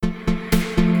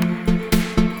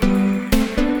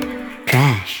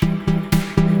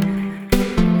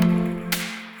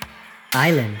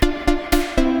Island.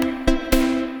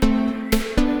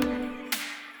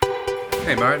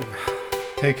 Hey Martin,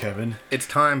 Hey Kevin. it's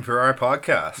time for our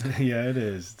podcast. Yeah, it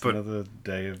is. It's But- another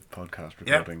day of podcast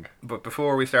Yeah, recording. but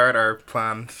before we start our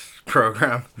planned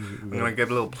program, I'm going to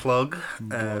give a little plug,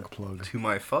 Plug. to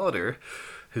my father,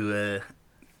 who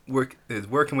is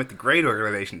working with the great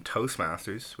organisation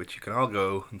Toastmasters, which you can all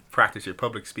go and practice your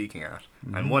public speaking at,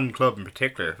 and one club in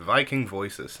particular, Viking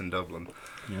Voices in Dublin.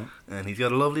 Yeah. And he's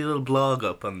got a lovely little blog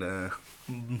up on the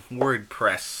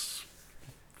WordPress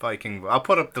Viking. I'll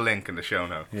put up the link in the show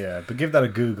notes. Yeah, but give that a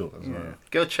Google as well.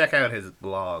 Go check out his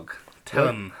blog. Tell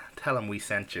What? him we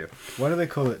sent you. Why do they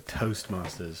call it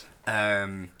Toastmasters?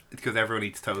 Because everyone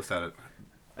eats toast at it.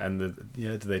 And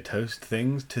do they toast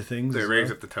things to things? They as raise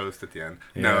well? up the toast at the end.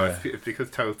 Yeah. No, it's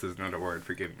because toast is another word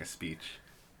for giving a speech.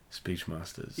 Speech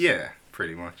masters. Yeah,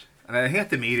 pretty much. And I think at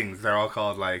the meetings they're all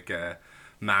called like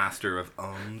master of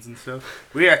ums and stuff.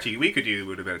 We could use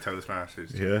with a bit of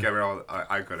Toastmasters. Yeah. Get rid of all.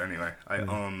 I could anyway. And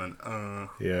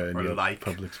Yeah, and or your like.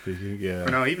 public speaking. Yeah.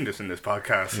 Or no, even just in this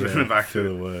podcast. Yeah, Listening back fill to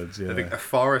the it. words. I think Yeah. a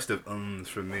forest of ums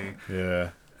from me. Yeah.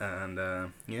 And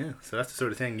so that's the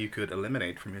sort of thing you could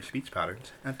eliminate from your speech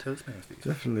patterns at Toastmasters.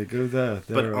 Definitely go there.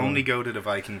 But They're, only go to the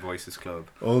Viking Voices Club.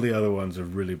 all the other ones are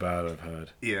really bad, I've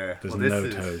heard. Yeah. There's this no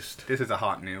is, toast. This is a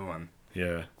hot new one.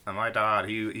 Yeah. And my dad,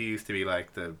 he used to be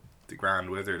like the Grand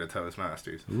Wizard of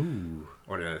Toastmasters. Ooh.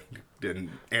 Or the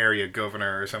area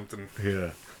governor or something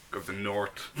Yeah. of the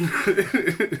north.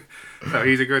 So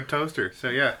he's a good toaster. So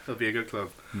yeah, it'll be a good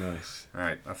club. Nice.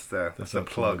 Alright, that's the our plug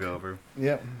plug. over.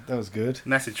 Yeah, that was good.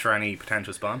 Message for any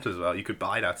potential sponsors as well. You could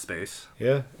buy that space,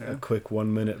 Yeah. Yeah. A quick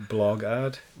 1 minute blog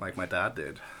ad. like my dad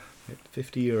did.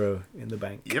 €50 in the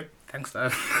bank. Yep, thanks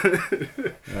dad.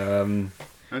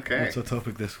 Okay. What's our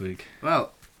topic this week?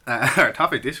 Well, our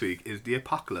topic this week is the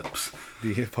apocalypse.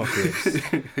 The apocalypse.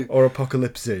 Or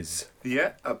apocalypses.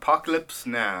 Yeah, apocalypse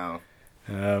now.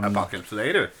 Apocalypse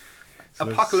later. so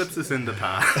let's- Apocalypse is in the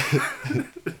past.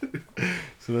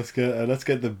 So let's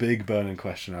get the big burning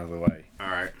question out of the way.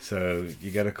 Alright. So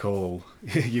you get a call.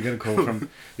 you get a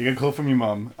call from your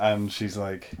mum, and she's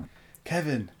like,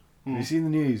 "Kevin, have you seen the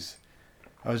news?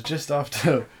 I was just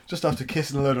after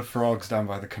kissing a load of frogs down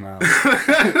by the canal." and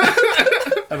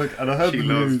I heard She the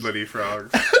loves news. bloody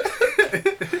frogs.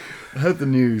 I heard the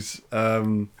news.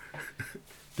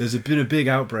 There's been a big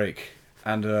outbreak,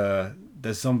 and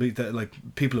there's zombies. Like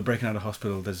people are breaking out of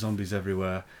hospital. There's zombies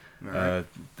everywhere. Alright.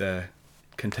 They're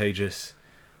contagious.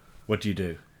 What do you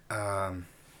do?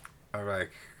 Alright.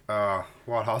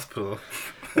 What hospital?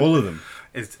 All of them.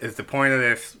 Is the point of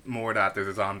this more that there's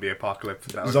a zombie apocalypse?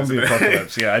 That was Zombie just-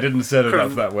 apocalypse. Yeah, I didn't set it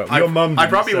up that well. Your mum. I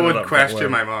didn't probably set it would up that question well.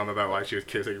 my mom about why she was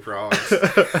kissing frogs.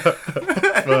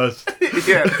 First.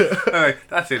 Yeah, alright,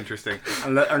 that's interesting.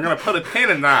 I'm going to put a pin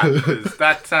in that because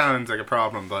that sounds like a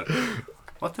problem. But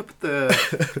what's up with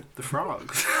the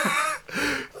frogs?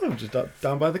 I'm just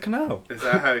down by the canal. Is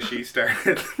that how she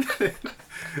started?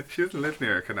 She doesn't live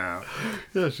near a canal.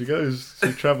 Yeah, she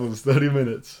travels 30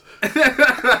 minutes.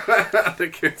 To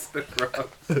kiss the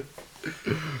frogs.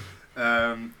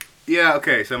 Yeah.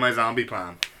 Okay. So my zombie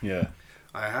plan. Yeah.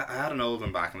 I had an old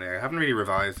one back in there. I haven't really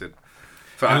revised it.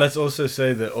 So And let's also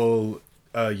say that all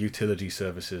utility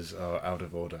services are out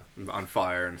of order. on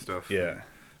fire and stuff. Yeah.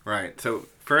 Right. So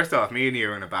first off, me and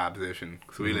you are in a bad position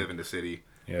because we live in the city.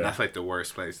 Yeah. And that's like the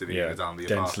worst place to be in Yeah. a zombie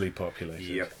Densely apocalypse.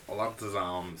 populated. Yep. A lot of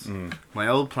zombies. Mm. My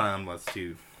old plan was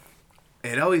to.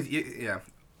 It always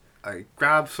I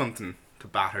grab something to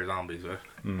batter zombies with.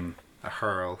 Mm. A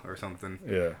hurl or something.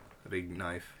 Yeah. A big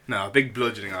knife. No, a big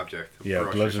bludgeoning object. A Yeah,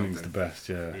 brush or bludgeoning's the something. best,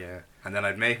 yeah. Yeah. And then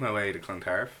I'd make my way to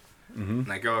Clontarf. Mm-hmm.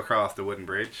 And I go across the wooden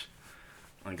bridge.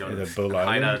 And go Yeah, to the Bull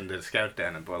hide out Island? into the scout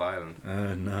den in Bull Island.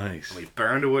 Nice. And we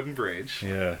burn the wooden bridge.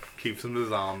 Yeah. Keep some of the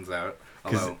zombies out.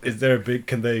 'Cause Although, is there a big...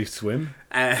 Can they swim?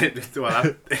 well, I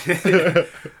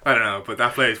don't know, but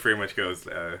that place pretty much goes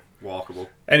walkable.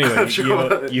 Anyway, I'm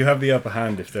sure. you have the upper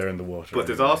hand if they're in the water. But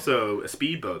there's anyway. also a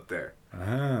speedboat there.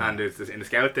 Ah. And there's in the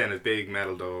scout den, there's big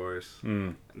metal doors.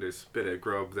 Mm. And there's a bit of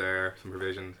grub there, some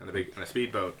provisions, and a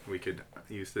speedboat we could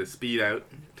use to speed out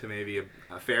to maybe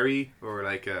a ferry or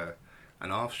like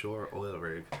an offshore oil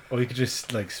rig. Or you could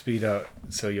just like speed out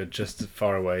so you're just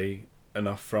far away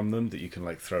enough from them that you can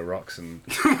like throw rocks and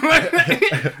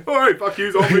Alright, fuck you,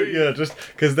 zombie! yeah, just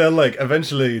because they're like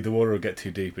eventually the water will get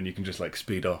too deep and you can just like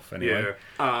speed off anyway.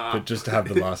 Yeah. But just to have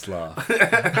the last laugh.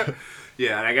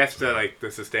 Yeah, and I guess the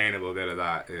sustainable bit of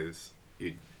that is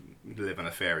you live on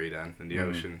a ferry then in the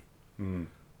ocean. Mm.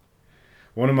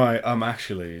 One of my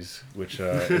actuallys, which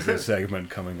is a segment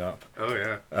coming up, Oh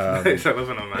yeah, Um, so I love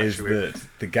it on is actually. that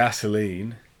the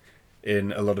gasoline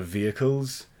in a lot of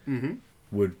vehicles Mm-hmm.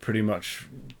 would pretty much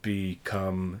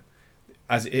become,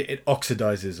 as it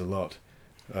oxidizes a lot,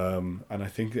 and I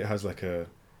think it has like a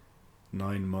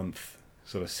 9-month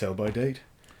sort of sell by date.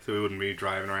 So we wouldn't be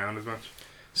driving around as much.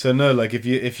 So no, like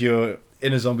if you're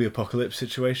in a zombie apocalypse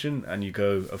situation and you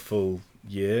go a full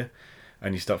year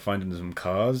and you start finding some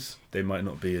cars, they might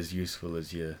not be as useful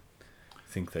as you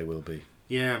think they will be.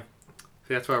 Yeah.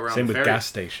 See, that's why we're on Same the with ferry. gas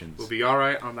stations. We'll be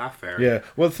alright on that ferry. Yeah.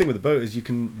 Well, the thing with the boat is you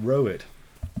can row it.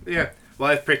 Yeah. Well,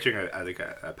 I was picturing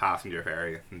a passenger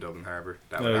ferry in Dublin Harbour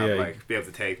that would be able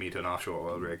to take me to an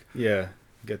offshore oil rig. Yeah,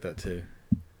 get that too.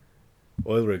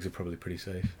 Oil rigs are probably pretty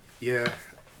safe. Yeah.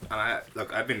 And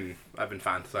I've been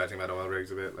fantasizing about oil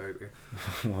rigs a bit lately.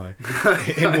 Why?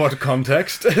 In what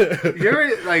context?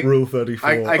 You're like Rule 34.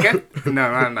 I get no,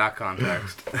 not in that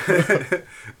context.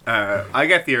 I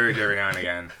get the urge every now and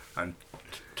again. I'm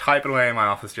typing away my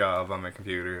office job on my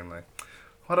computer and like,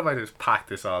 what if I just packed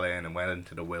this all in and went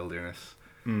into the wilderness?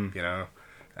 You know.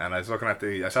 And I was looking at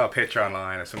I saw a picture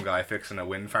online of some guy fixing a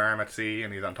wind farm at sea,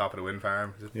 and he's on top of the wind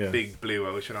farm. There's a big blue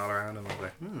ocean all around him. I was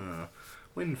like,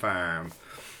 wind farm.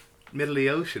 Middle of the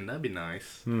ocean, that'd be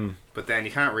nice. But then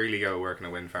you can't really go work in a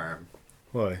wind farm.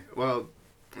 Why? Well,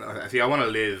 see, I want to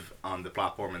live on the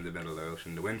platform in the middle of the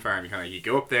ocean. The wind farm, you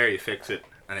go up there, you fix it,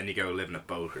 and then you go live in a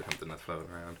boat or something that's floating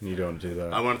around. You don't want to do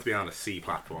that. I want it to be on a sea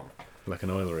platform. Like an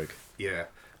oil rig. Yeah.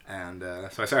 And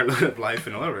so I started looking at life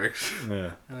in oil rigs.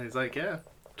 Yeah. And he's like, yeah,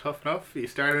 tough enough. You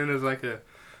start in as like a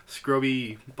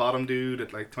scrubby bottom dude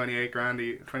at like 28 grand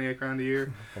a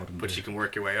year. But you can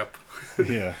work your way up.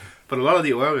 Yeah. But a lot of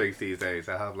the oil rigs these days,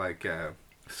 they have like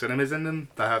cinemas in them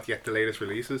that have the latest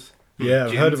releases. Yeah,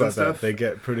 I've heard Gyms about and stuff. that. They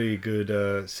get pretty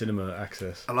good cinema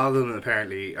access. A lot of them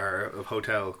apparently are of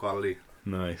hotel quality.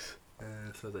 Nice. So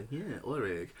I was like, yeah, oil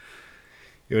rig.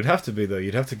 It would have to be though.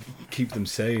 You'd have to keep them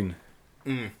sane.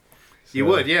 You So-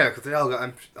 would, yeah, because they all got.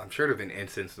 I'm sure there've been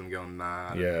instances of them going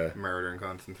mad, Yeah. and murdering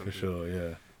cunts and something. For sure,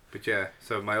 yeah. But yeah,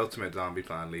 so my ultimate zombie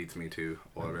plan leads me to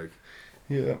oil rig.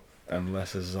 Yeah.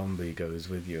 Unless a zombie goes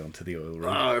with you onto the oil rig.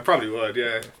 Oh, it probably would,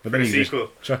 yeah. But For then the you sequel.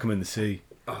 just chuck them in the sea.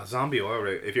 Oh, zombie oil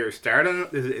rig. If it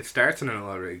starts in an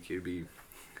oil rig,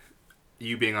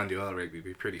 you being on the oil rig, you'd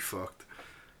be pretty fucked.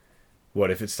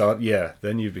 What if it started? Yeah,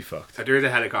 then you'd be fucked. There is a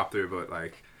helicopter, but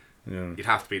like, Yeah. you'd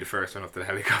have to be the first one up to the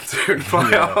helicopter and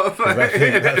fly off. 'Cause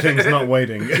that thing's not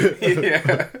waiting.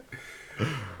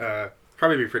 Yeah.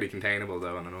 Probably be pretty containable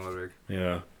though on an oil rig.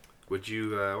 Yeah. Would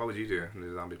you? What would you do in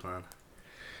the zombie plan?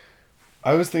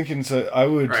 I was thinking, so I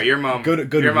would. Right, your mom. Go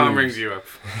to your mom rooms. rings you up.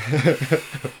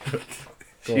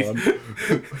 Go on.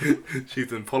 She's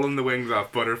been pulling the wings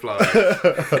off butterflies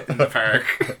in the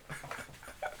park.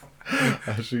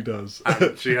 As she does.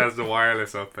 And she has the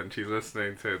wireless up and she's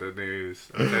listening to the news.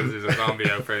 And says there's a zombie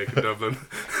outbreak in Dublin.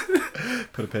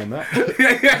 Put a pin in that.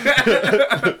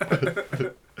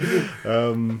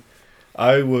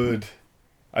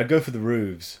 I'd go for the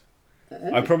roofs.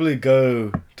 I'd probably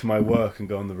go to my work and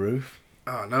go on the roof.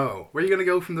 Oh no! Where are you gonna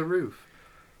go from the roof?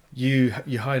 You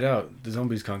hide out. The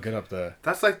zombies can't get up there.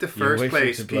 That's like the You first wait for it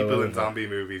place to blow people in over. zombie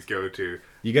movies go to.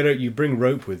 You bring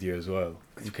rope with you as well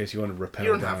in case you want to rappel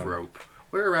You don't down. have rope.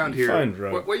 We're around You here. find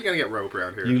rope. Where are you gonna get rope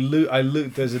around here? You loot. I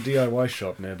loot. There's a DIY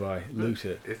shop nearby. Loot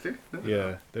it. Is there? No.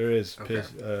 Yeah, there is. Okay.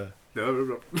 No.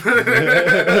 Oh.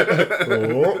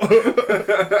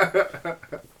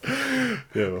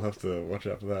 Yeah, we'll have to watch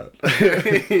out for that.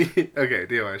 Okay,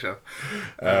 DIY shop.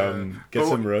 Get but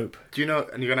some rope. Do you know?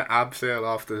 And you're gonna abseil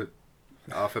off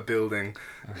a building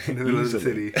in the middle of the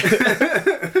Easily.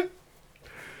 city.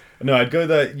 No, I'd go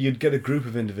there. You'd get a group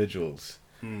of individuals,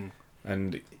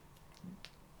 and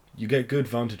you get good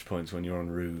vantage points when you're on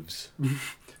roofs.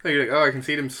 You're like, oh, I can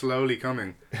see them slowly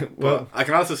coming. Well, But I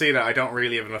can also see that I don't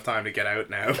really have enough time to get out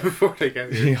now before they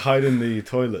get here. you hide in the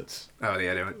toilets. Oh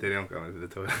yeah, they don't go into the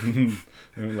toilet.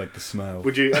 They don't like the smell.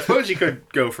 Would you? I suppose you could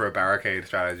go for a barricade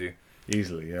strategy.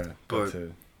 Easily, yeah. But-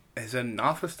 But Is an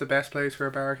office the best place for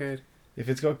a barricade? if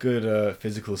it's got good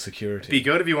physical It'd be security,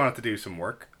 good if you wanted to do some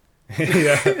work.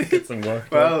 yeah, get some work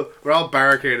done. Well, we're all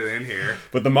barricaded in here.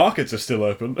 But the markets are still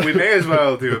open. We may as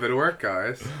well do a bit of work,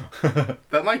 guys.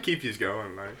 That might keep you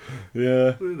going, like.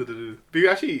 Yeah. But you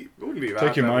actually wouldn't be bad.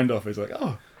 Take your though. mind off. It's like,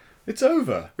 oh, it's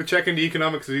over. We're checking the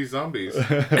economics of these zombies.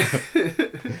 I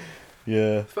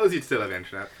Yeah. suppose you'd still have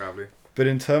internet, probably. But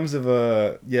in terms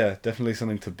of yeah, definitely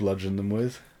something to bludgeon them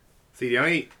with. See, the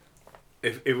only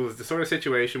if it was the sort of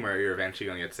situation where you're eventually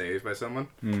going to get saved by someone,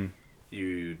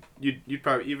 you'd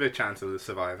probably you've a chance of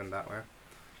surviving that way.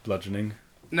 Bludgeoning.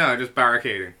 No, just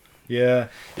barricading. Yeah.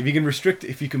 If you can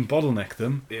bottleneck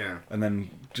them Yeah. and then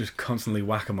just constantly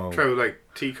whack them all. Throw like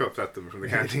teacups at them from the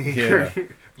canteen. Yeah.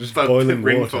 Just But boiling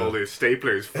ring water. folders,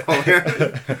 staplers falling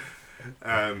out.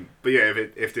 But yeah,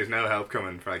 if there's no help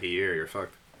coming for like a year, you're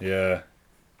fucked. Yeah.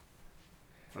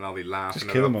 And I'll be laughing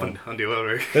Just kill them all. on the oil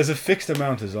rig. There's a fixed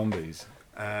amount of zombies.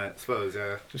 I suppose,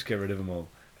 yeah. Just get rid of them all.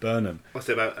 Burn them. What's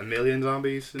it, about 1 million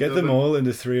zombies? Get them all in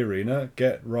the 3 Arena.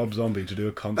 Get Rob Zombie to do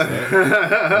a concert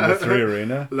in the 3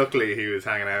 Arena. Luckily, he was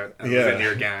hanging out and was Yeah. in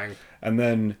your gang. And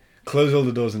then close all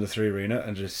the doors in the 3 Arena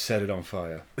and just set it on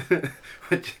fire.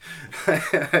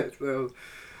 Well,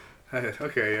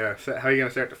 okay, yeah. So how are you going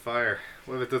to start the fire?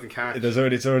 What if it doesn't catch?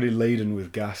 It's already laden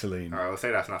with gasoline. Alright, I'll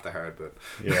say that's not the hard bit.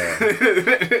 Yeah.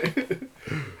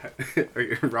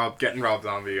 Getting Rob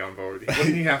Zombie on board.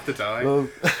 Wouldn't he have to die? Well,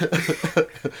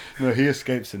 no, he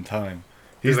escapes in time.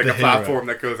 He's like the a hero. platform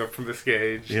that goes up from the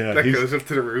stage. Yeah, that he's- goes up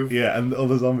to the roof. Yeah, and all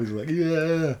the zombies are like,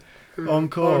 yeah,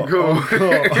 encore, Encore.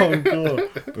 encore, encore.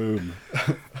 Boom.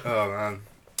 Oh man.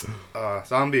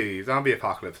 Zombie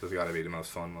apocalypse has got to be the most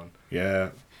fun one. Yeah,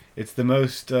 it's the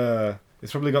most.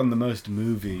 It's probably gotten the most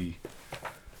movie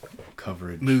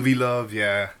coverage. Movie love,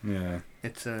 yeah. Yeah.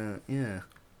 It's yeah.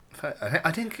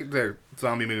 I think the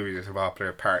zombie movies are so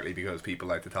popular partly because people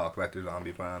like to talk about their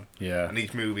zombie plan, Yeah. and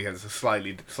each movie has a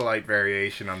slight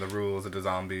variation on the rules of the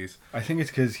zombies. I think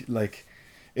it's because, like,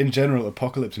 in general,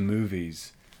 apocalypse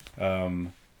movies,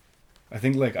 I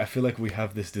think, like, I feel like we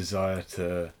have this desire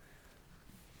to,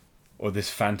 or this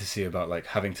fantasy about, like,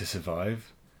 having to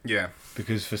survive. Yeah.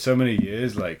 Because for so many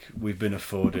years, like, we've been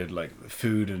afforded, like,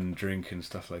 food and drink and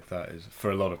stuff like that is, for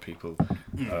a lot of people,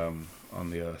 on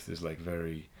the earth is, like,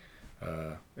 very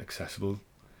accessible.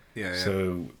 Yeah.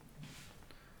 So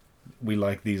we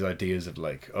like these ideas of,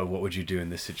 like, oh, what would you do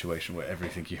in this situation where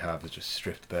everything you have is just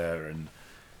stripped bare and...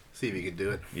 See if you could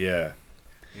do it. Yeah.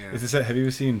 Yeah. Is this, have you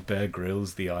ever seen Bear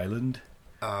Grylls The Island?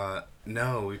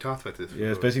 No, we talked about this before.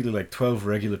 Yeah, it's basically like 12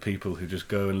 regular people who just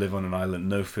go and live on an island,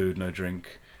 no food, no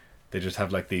drink. They just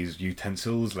have like these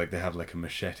utensils, like they have like a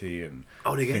machete and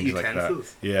Oh, they get things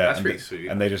utensils? like that. Yeah, That's and pretty sweet.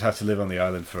 And they just have to live on the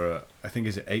island for, I think,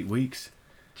 is it 8 weeks?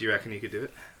 Do you reckon you could do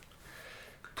it?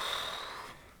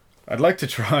 I'd like to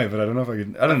try, but I don't know if I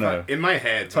can. I don't know. In my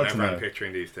head, hard to whenever I'm know.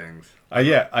 picturing these things,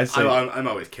 Yeah, I'd say I'm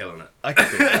always killing it. I could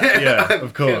do that. Yeah,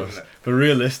 of course. killing it. But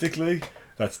realistically,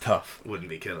 that's tough. Wouldn't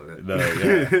be killing it. No,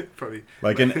 yeah. Probably.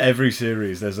 Like in every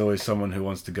series, there's always someone who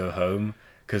wants to go home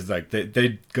because like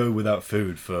they go without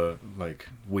food for like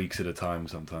weeks at a time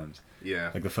sometimes.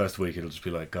 Yeah. Like the first week, it'll just be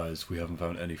like, guys, we haven't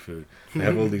found any food. They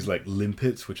have all these like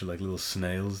limpets, which are like little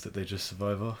snails that they just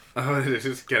survive off. Oh, they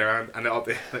just get around, and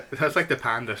that's like the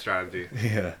panda strategy,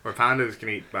 Yeah, where pandas can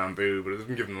eat bamboo, but it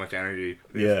doesn't give them much energy.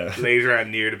 They Yeah. just lays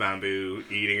around near the bamboo,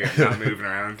 eating it, not moving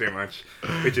around too much,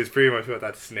 which is pretty much what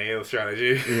that snail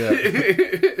strategy. yeah.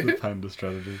 The panda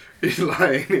strategy. He's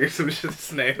lying near some shit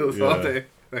snails all Yeah. day.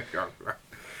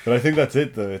 But I think that's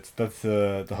it though. That's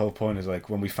the whole point is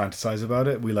like when we fantasize about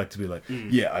it, we like to be like,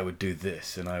 yeah, I would do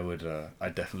this, and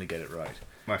I'd definitely get it right.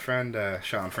 My friend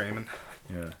Sean Freeman,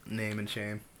 Yeah, name and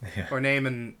shame, Yeah. or name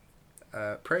and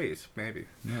praise maybe.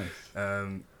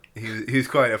 nice. He's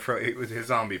quite it was his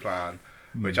zombie plan,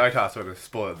 which I thought sort of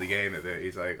spoiled the game a bit.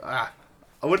 He's like, I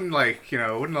wouldn't I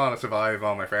wouldn't want to survive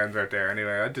all my friends out there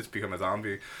anyway. I'd just become a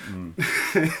zombie.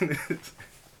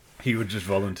 He would just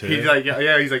volunteer. He's like,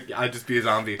 yeah, he's like, I'd just be a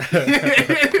zombie.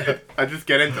 I'd just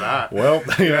get into that. Well,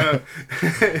 yeah.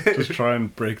 Just try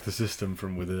and break the system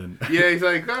from within. Yeah, he's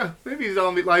like, maybe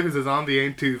zombie life as a zombie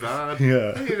ain't too bad.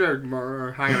 Yeah. Maybe they're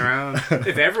more hanging around.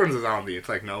 If everyone's a zombie, it's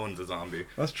like no one's a zombie.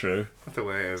 That's true. That's the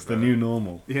way of It's the new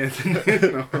normal. Yeah, it's the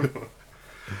new normal.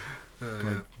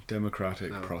 Like,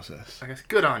 democratic No. process. I guess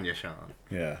good on you, Sean.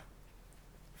 Yeah.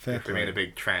 Fair For being play. a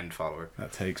big trend follower.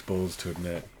 That takes balls to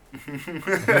admit.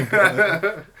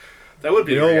 That would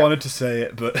be We the all rea- wanted to say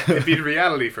it, but it'd be the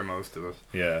reality for most of us.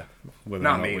 yeah. Whether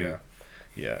Not or me, we- though.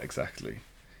 Yeah, exactly.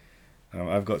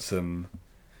 I've got some.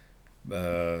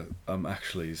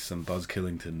 Actually some Buzz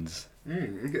Killingtons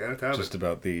Yeah, tell just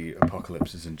about the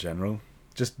apocalypses in general.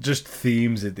 Just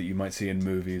themes that you might see in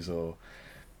movies or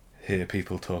hear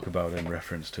people talk about in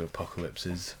reference to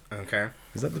apocalypses. Okay.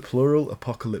 Is that the plural?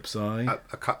 Apocalypsi?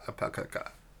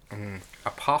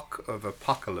 Apoc of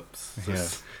apocalypse. Yeah.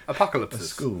 A Apocalypses.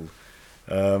 school.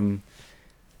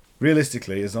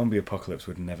 Realistically, a zombie apocalypse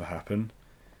would never happen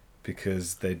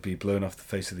because they'd be blown off the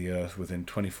face of the earth within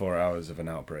 24 hours of an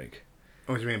outbreak.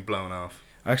 What do you mean blown off?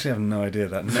 I actually have no idea.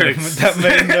 That It's- that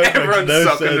made no, Everyone's no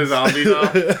sucking the sense. zombies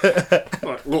off.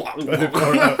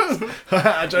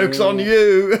 Joke's on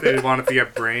you. They wanted to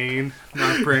get brain,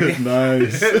 not brain.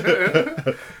 Nice.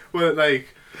 Well, like,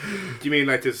 do you mean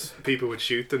like just people would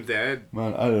shoot them dead?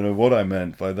 Man, I don't know what I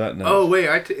meant by that now. Oh wait,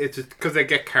 it's because they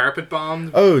get carpet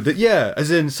bombed. Oh, yeah, as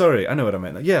in, sorry, I know what I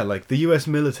meant. Yeah, like the US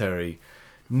military,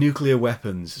 nuclear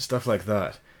weapons, stuff like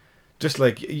that. Just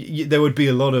like there would be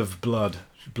a lot of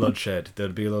bloodshed.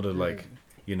 There'd be a lot of like,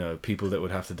 people that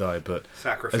would have to die. But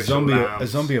Sacrificial a lambs.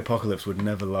 zombie apocalypse would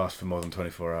never last for more than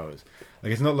 24 hours.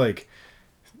 Like, it's not like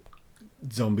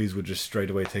zombies would just straight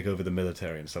away take over the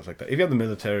military and stuff like that. If you have the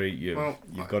military, you've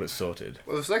got it sorted.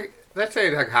 Well, it's like, let's say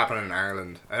it like happened in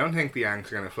Ireland. I don't think the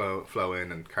Yanks are going to flow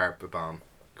in and carp a bomb,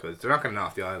 because they're not going to know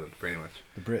off the island, pretty much.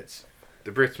 The Brits.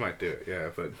 The Brits might do it, yeah,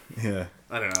 but Yeah.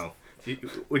 I don't know.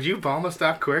 Would you bomb us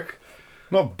that quick?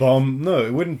 Not bomb. No,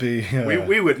 it wouldn't be.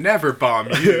 We would never bomb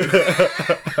you.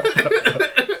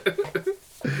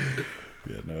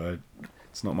 Yeah, no,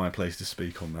 it's not my place to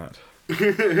speak on that.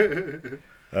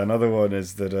 Another one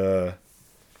is that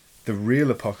the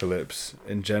real apocalypse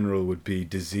in general would be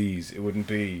disease. It wouldn't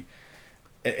be,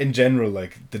 in general,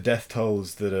 like the death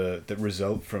tolls that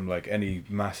result from like any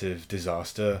massive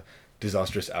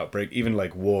disastrous outbreak, even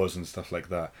like wars and stuff like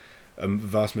that. A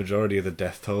vast majority of the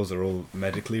death tolls are all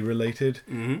medically related,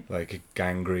 like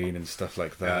gangrene and stuff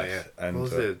like that. Yeah. And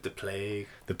what was the plague?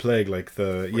 The plague, like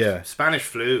Spanish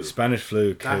flu. Spanish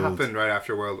flu That killed. happened right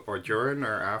after during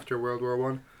or after World War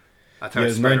One. That's how Yeah, it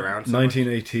it was spread around. So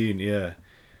 1918, yeah,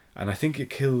 and I think it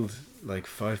killed like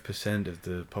 5% of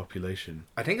the population.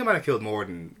 I think it might have killed more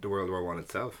than the World War One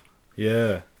itself.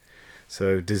 Yeah,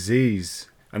 so disease,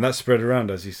 and that spread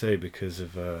around, as you say, because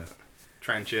of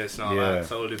Trenches and all that.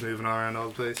 Soldiers moving around all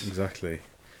the place. Exactly.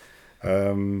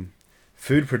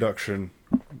 Food production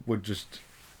would just,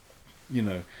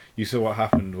 you saw what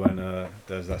happened when there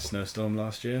was that snowstorm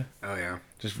last year. Oh yeah.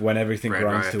 Just when everything Bread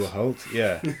grinds riots. to a halt.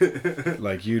 Yeah.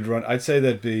 Like I'd say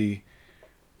there'd be,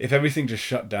 if everything just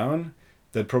shut down,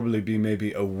 there'd probably be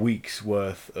maybe a week's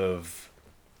worth of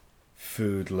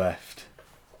food left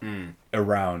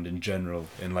around in general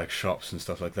in like shops and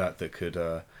stuff like that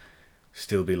could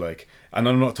still be like, and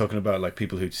I'm not talking about like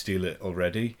people who'd steal it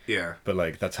already. Yeah. But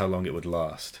like that's how long it would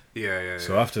last. Yeah.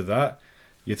 So after that,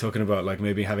 you're talking about like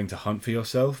maybe having to hunt for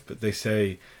yourself, but they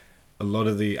say a lot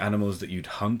of the animals that you'd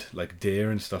hunt, like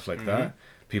deer and stuff like that,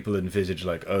 people envisage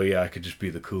like, oh yeah, I could just be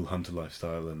the cool hunter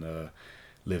lifestyle and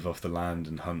live off the land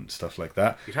and hunt, stuff like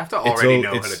that. You'd have to already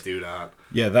know how to do that.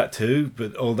 Yeah, that too,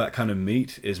 but all that kind of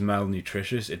meat is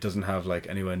malnutritious. It doesn't have like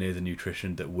anywhere near the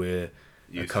nutrition that we're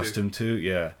accustomed to.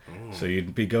 Yeah. Ooh. So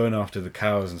you'd be going after the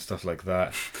cows and stuff like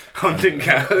that. Hunting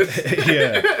cows.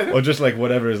 Yeah. Or just like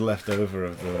whatever is left over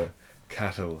of the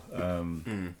cattle.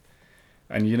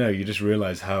 And you just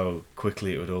realize how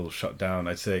quickly it would all shut down.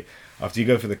 I'd say after you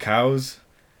go for the cows,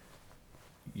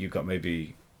 you've got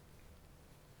maybe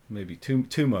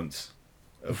 2 months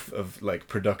of like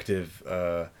productive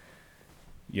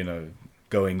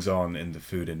goings on in the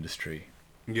food industry.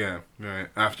 Yeah, right.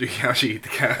 After you eat the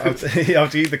cows.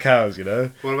 After you eat the cows, What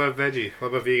about veggie? What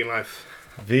about vegan life?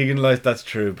 Vegan life, that's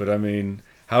true, but I mean,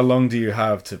 how long do you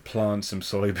have to plant some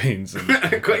soybeans?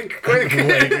 And quick!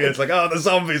 It's like, oh, the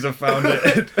zombies have found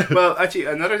it. Well, actually,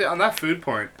 on that food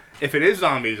point, if it is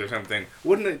zombies or something,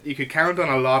 wouldn't it? You could count on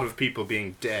a lot of people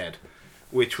being dead,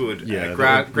 which would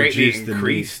greatly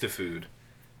increase the food.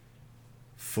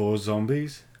 For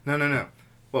zombies? No.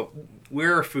 Well,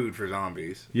 we're food for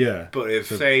zombies. Yeah. But if,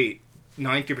 say,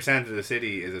 90% of the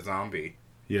city is a zombie,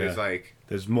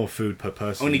 there's more food per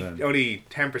person. Only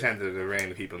 10% of the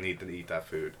range of people need to eat that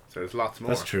food. So there's lots more.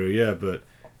 That's true, yeah, but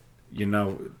you're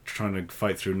now trying to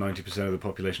fight through 90% of the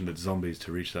population that's zombies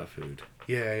to reach that food.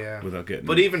 Yeah. Without getting...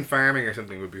 But even farming or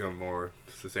something would become more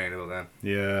sustainable then.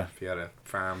 Yeah. If you had a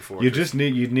farm fortress.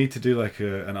 You'd need to do like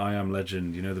an I Am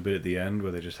Legend, the bit at the end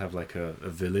where they just have like a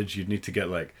village. You'd need to get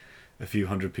like a few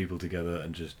hundred people together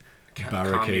and just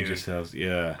barricade yourselves.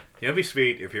 Yeah. It'd be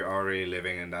sweet if you're already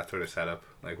living in that sort of setup,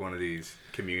 like one of these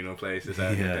communal places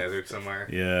out in the desert somewhere.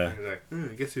 Yeah. You're like,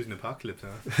 I guess there's an apocalypse,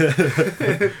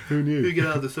 huh? Who knew? We get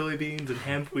all the soybeans and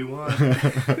hemp we want.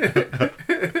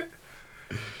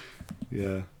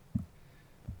 Yeah.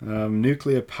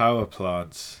 Nuclear power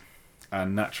plants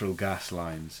and natural gas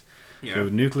lines. Yeah. So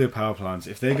nuclear power plants,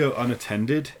 if they go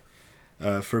unattended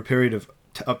for a period of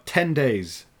up 10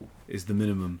 days is the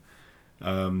minimum,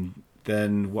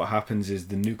 then what happens is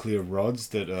the nuclear rods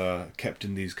that are kept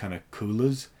in these kind of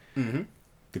coolers,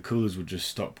 the coolers would just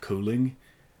stop cooling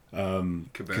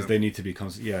because they need to be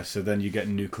constant. Yeah, so then you get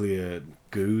nuclear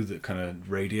goo that kind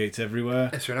of radiates everywhere.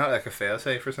 Is there not like a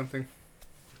failsafe or something?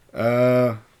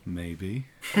 Maybe.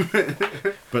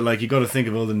 But like you got to think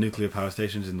of all the nuclear power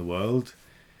stations in the world.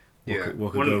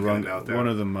 What could go wrong? One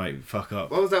of them might fuck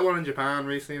up. What was that one in Japan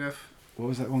recently enough? What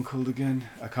was that one called again?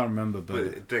 I can't remember.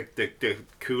 But the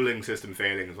cooling system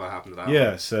failing is what happened to that. Yeah,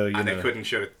 one. so they couldn't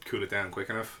cool it down quick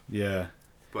enough. Yeah.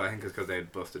 But I think it's because they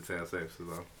had busted fail safes as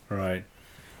well. Right.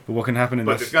 But what can happen in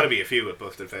But that... there's got to be a few with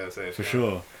busted failsafe. For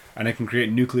sure. And it can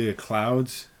create nuclear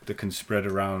clouds that can spread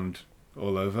around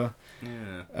all over.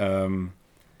 Yeah.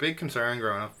 Big concern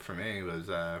growing up for me was,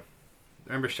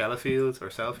 remember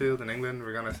Sellafield in England?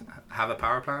 We're going to have a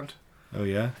power plant. Oh,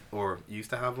 yeah? Or used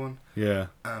to have one. Yeah.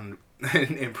 And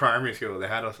in primary school, they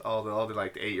had us all the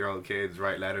like 8-year-old kids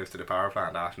write letters to the power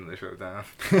plant asking them to shut it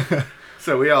down.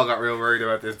 So we all got real worried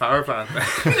about this power plant.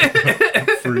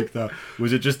 Freaked out.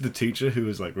 Was it just the teacher who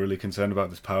was like really concerned about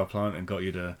this power plant and got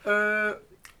you to...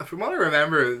 From what I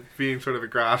remember, it being sort of a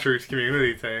grassroots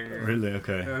community thing. Really?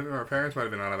 Okay. Our parents might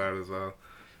have been on about it as well.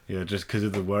 Yeah, just because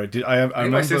of the worry. I I think remember,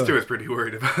 my sister was pretty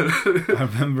worried about it. I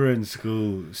remember in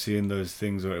school seeing those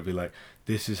things where it'd be like,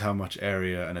 this is how much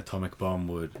area an atomic bomb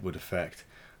would affect,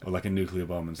 or like a nuclear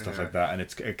bomb and stuff like that, and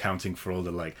it's accounting for all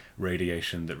the like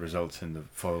radiation that results in the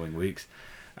following weeks.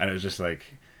 And it was just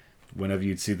like, whenever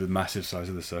you'd see the massive size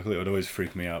of the circle, it would always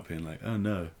freak me out, being like, oh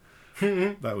no,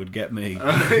 that would get me.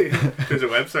 There's a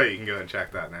website you can go and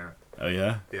check that now. Oh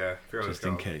yeah? Yeah. Just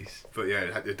in case. But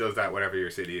yeah, it does that whatever your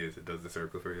city is. It does the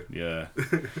circle for you. Yeah.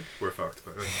 We're fucked.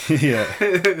 But Yeah.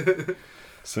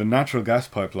 So natural gas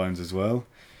pipelines as well.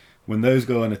 When those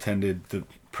go unattended, the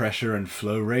pressure and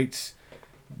flow rates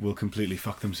will completely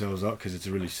fuck themselves up because it's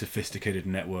a really sophisticated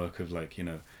network of like, you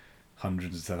know,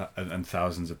 hundreds and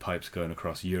thousands of pipes going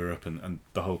across Europe and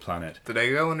the whole planet. Do they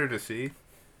go under the sea?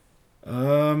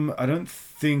 I don't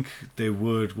think they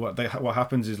would. What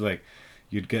happens is like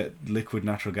you'd get liquid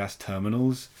natural gas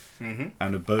terminals, and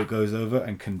a boat goes over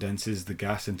and condenses the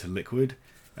gas into liquid,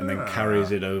 and then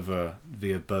carries it over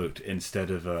via boat instead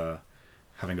of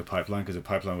having a pipeline, because a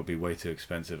pipeline would be way too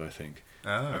expensive, I think.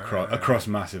 Across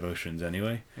massive oceans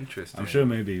anyway. Interesting. I'm sure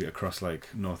maybe across like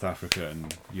North Africa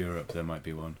and Europe there might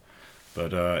be one.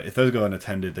 But if those go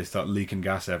unattended, they start leaking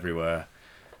gas everywhere.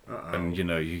 And you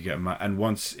know you get and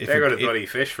once if they got a bloody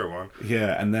fish for one.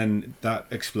 Yeah, and then that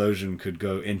explosion could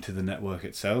go into the network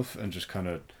itself and just kind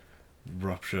of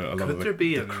rupture a lot of the Could there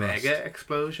be a crust. mega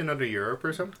explosion under Europe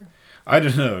or something? I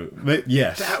don't know.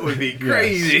 Yes, That would be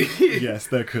crazy. Yes,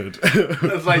 there could.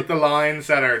 It's like the lines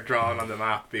that are drawn on the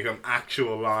map become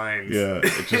actual lines. Yeah,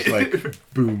 it's just like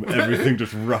boom, everything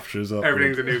just ruptures up.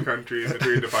 Everything's a new country in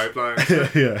between the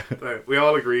pipelines. Yeah. So we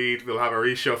all agreed we'll have a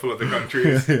reshuffle of the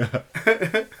countries.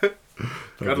 That'd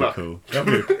Good luck. be cool.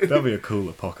 That'd be a cool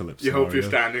apocalypse. You hope you're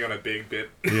scenario. standing on a big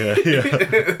bit. Yeah.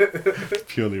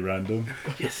 Purely random.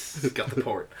 Yes, got the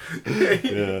port.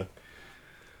 Yeah.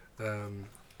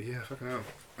 Yeah, fucking hell.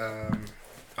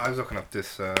 I was looking up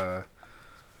this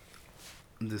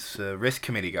risk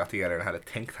committee got together and had a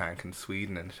think tank in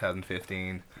Sweden in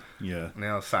 2015. Yeah. And they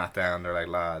all sat down. They're like,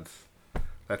 lads,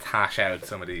 let's hash out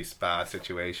some of these bad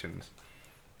situations.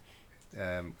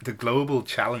 The Global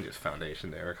Challenges Foundation,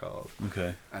 they were called.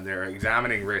 Okay. And they're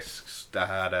examining risks that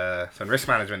had so in risk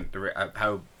management,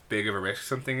 how big of a risk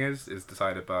something is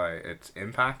decided by its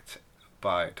impact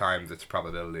by times its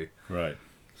probability. Right.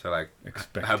 So like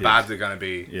Expected. how bad is it going to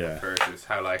be Yeah. versus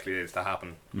how likely it is to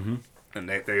happen. Mm-hmm. And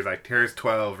they're like, here's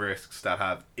 12 risks that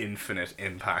have infinite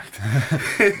impact.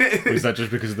 Is that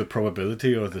just because of the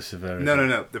probability or the severity?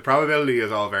 No. The probability is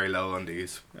all very low on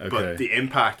these, Okay. but the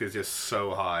impact is just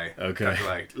so high. Okay. That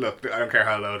like, look, I don't care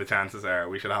how low the chances are.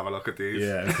 We should have a look at these.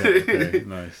 Yeah. Okay.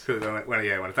 Nice. Because when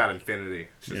it's at infinity,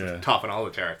 it's just Yeah. topping all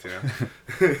the charts, you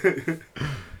know.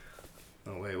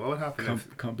 Oh wait, what would happen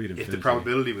Can't beat if infinity. the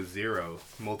probability was 0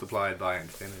 multiplied by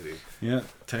infinity? Yeah,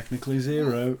 technically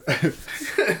 0,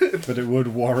 but it would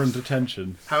warrant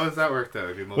attention. How does that work though?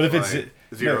 If you Well, if multiply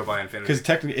it's 0 by infinity? because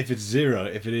technically, if it's 0,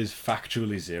 if it is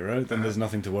factually 0, then there's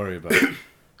nothing to worry about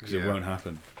because it Yeah. won't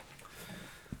happen.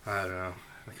 I don't know.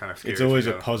 That kind of scares It's always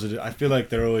me, a though. positive. I feel like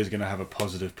they're always going to have a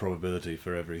positive probability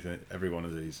for every one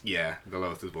of these. Yeah, the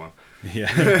lowest is 1.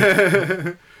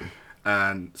 Yeah.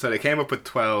 And so they came up with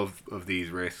 12 of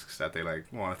these risks that they like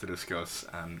wanted to discuss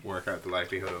and work out the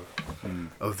likelihood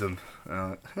of them.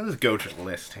 Let's go through the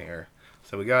list here.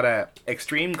 So we got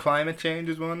extreme climate change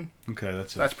is one. Okay,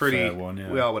 that's pretty. fair one. Yeah.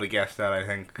 We all would have guessed that, I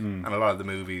think. And a lot of the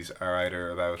movies are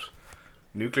either about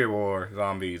nuclear war,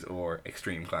 zombies, or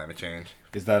extreme climate change.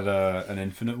 Is that an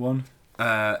infinite one?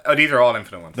 These are all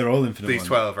infinite ones. They're all infinite. These ones.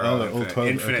 12 are all infinite. 12.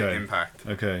 Infinite Okay. impact.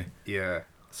 Okay. Yeah.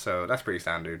 So that's pretty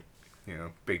standard. You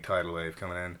know, big tidal wave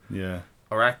coming in. Yeah.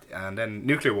 Alright, and then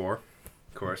nuclear war,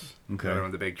 of course. Okay. Another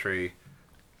one, the big three.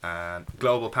 And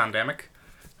global pandemic,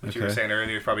 which you were Okay. saying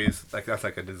earlier, probably is like that's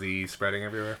like a disease spreading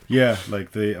everywhere. Yeah,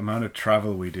 like the amount of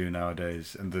travel we do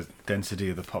nowadays and the density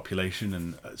of the population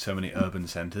and so many urban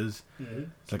centres. Mm-hmm.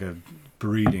 It's like a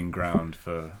breeding ground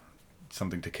for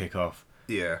something to kick off.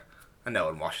 Yeah. And no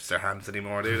one washes their hands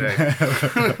anymore, do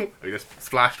they? We just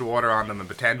splash the water on them and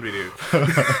pretend we do.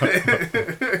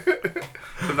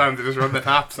 Sometimes they just run the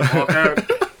taps and walk out.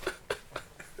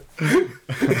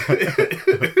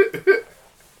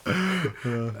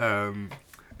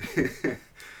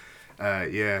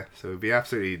 Yeah, so it'd be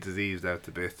absolutely diseased out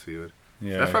to bits. We would.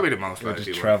 Yeah, That's probably the most it would likely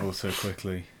just one. travel so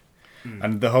quickly.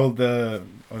 And I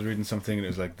was reading something, and it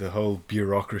was like the whole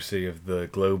bureaucracy of the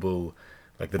global,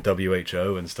 like the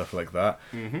WHO and stuff like that,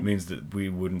 means that we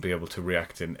wouldn't be able to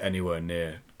react in anywhere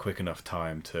near quick enough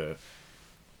time to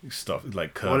stop,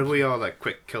 like, curb. What if we all like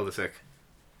quick kill the sick?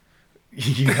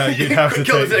 You'd have to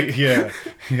Kill the take, sick. yeah.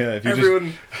 If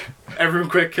you Everyone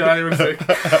quick kill anyone sick.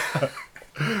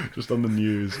 just on the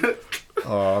news.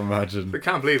 Oh, imagine. I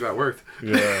can't believe that worked.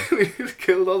 Yeah. We just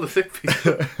killed all the sick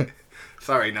people.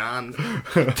 Sorry, Nan.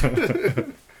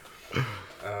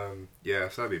 Yeah,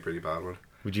 so that'd be a pretty bad one.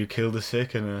 Would you kill the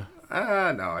sick in a?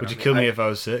 No. Would you kill me if I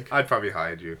was sick? I'd probably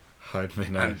hide you Hide me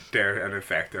and now. dare and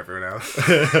infect everyone else.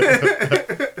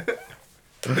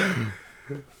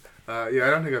 Yeah, I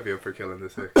don't think I'd be up for killing the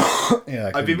sick.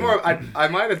 Yeah, I'd be more. I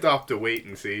might adopt a wait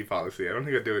and see policy. I don't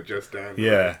think I'd do it just then.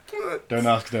 Yeah. Like, Don't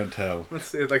ask, don't tell. let's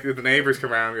see. Like if the neighbours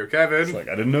come around and go, Kevin, It's like,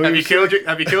 I didn't know have you you killed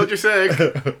your sick?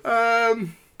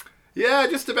 Yeah,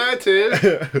 just about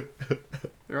to.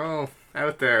 You're all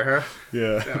out there, huh?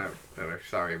 Yeah. No,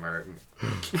 sorry, Martin.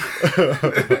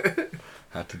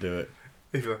 Had to do it.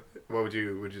 What would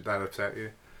that upset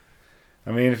you?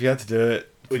 I mean, if you had to do it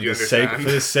for Would you for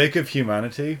the sake of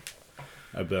humanity,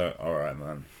 I'd be like, alright,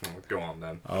 man. Oh, go on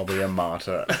then. I'll be a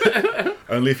martyr.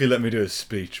 Only if you let me do a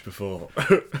speech before.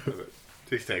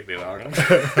 Please take me long.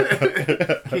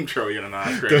 I'm throw you in an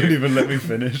ass grave. Don't even let me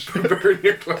finish. Burn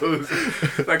your clothes.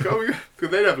 Like, because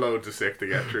they'd have loads of sick to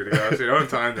get through to go, so you don't have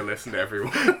time to listen to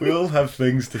everyone. We all have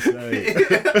things to say.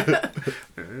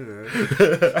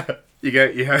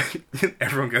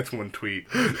 Everyone gets one tweet.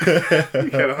 You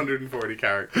get 140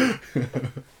 characters.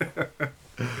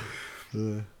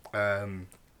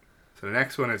 So the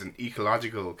next one is an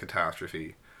ecological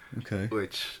catastrophe, Okay.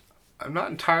 which I'm not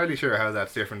entirely sure how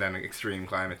that's different than extreme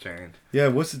climate change. Yeah,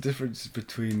 what's the difference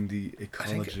between the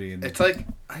ecology and... It's like,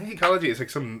 I think ecology is like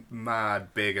some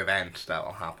mad big event that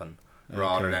will happen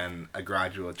rather Okay. than a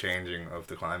gradual changing of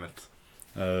the climate.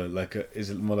 is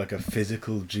it more like a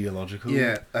physical, geological?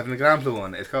 Yeah, I have an example of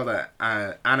one. It's called a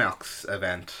anox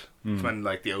event. It's Hmm. when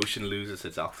like the ocean loses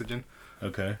its oxygen,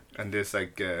 Okay. and there's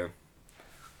like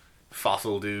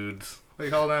fossil dudes. What do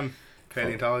you call them?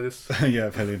 Paleontologists. Yeah,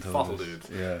 paleontologists. Fossil dudes.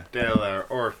 Yeah. They'll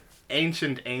or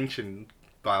ancient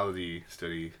biology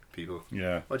study people.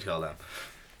 Yeah. What do you call them?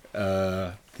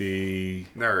 The...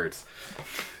 Nerds.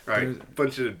 Right. There's-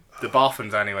 Bunch of the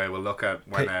boffins anyway will look at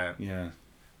when Yeah.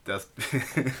 does I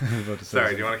was about to say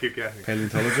sorry, do you want to keep guessing?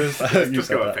 paleontologist? Just You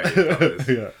said go with that. paleontologist.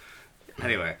 Yeah.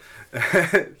 Anyway,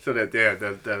 so that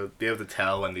they'll be able to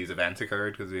tell when these events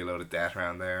occurred because there'll be a load of death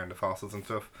around there and the fossils and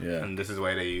stuff. Yeah. And this is the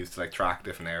way they used to like track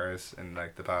different eras in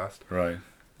like the past. Right.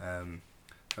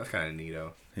 That's kind of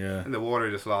neato. Yeah. And the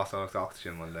water just lost all its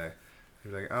oxygen one day.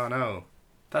 You're like, oh no,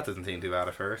 that doesn't seem too bad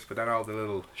at first. But then all the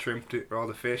little shrimp or all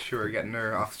the fish who are getting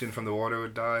their oxygen from the water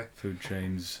would die. Food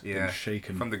chains Yeah. been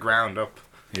shaken. From the ground up.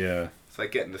 Yeah. It's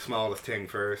like getting the smallest thing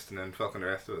first and then fucking the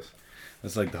rest of us.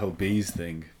 That's like the whole bees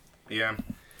thing. Yeah.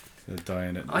 They're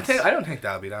dying at... I don't think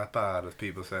that'll be that bad as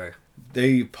people say.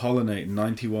 They pollinate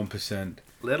 91%.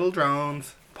 Little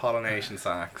drones, pollination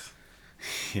sacks.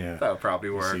 Yeah. That would probably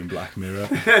You've work. seen Black Mirror.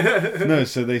 No,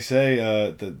 so they say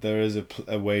that there is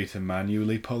a way to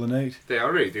manually pollinate. They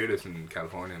already do this in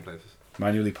California and places.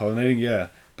 Manually pollinating, yeah.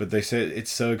 But they say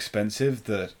it's so expensive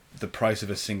that the price of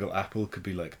a single apple could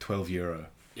be like €12.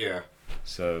 Yeah.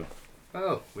 So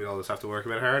Oh, we all just have to work a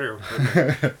bit harder.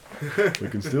 wouldn't we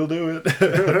can still do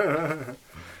it.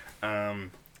 we?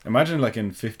 Imagine like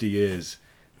in 50 years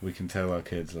we can tell our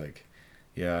kids like,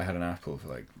 yeah, I had an apple for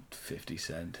like 50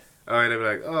 cents. Oh, they'd be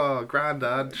like, oh,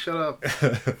 granddad, shut up.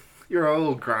 You're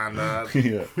old, granddad.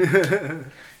 Yeah.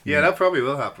 Yeah, that probably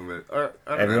will happen with or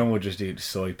I don't know. Everyone would just eat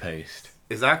soy paste.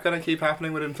 Is that going to keep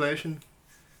happening with inflation?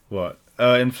 What?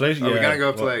 Inflation, Are yeah. we going to go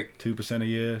up to what, like 2% a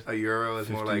year? a euro is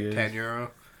more 50 like years. €10?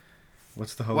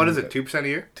 What's the whole... What is it, 2% a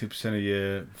year? 2% a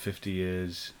year, 50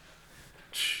 years.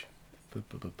 Shh.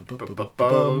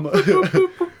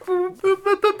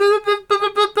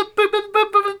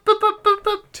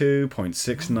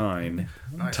 2.69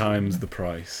 Nice. times the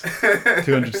price.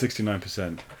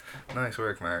 269%. Nice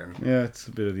work, Martin. Yeah, it's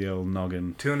a bit of the old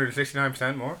noggin.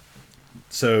 269% more?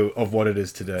 So, of what it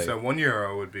is today, So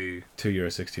 €1 would be...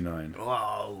 €2.69.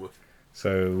 Wow.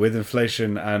 So, with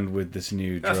inflation and with this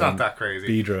new That's drone, not that crazy.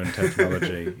 bee drone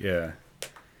technology, yeah.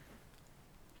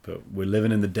 But we're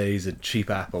living in the days of cheap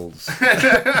apples.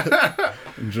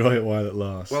 Enjoy it while it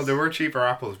lasts. Well, there were cheaper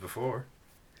apples before.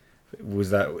 Was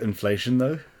that inflation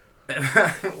though?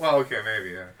 Well, okay,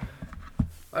 maybe, yeah.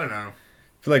 I don't know.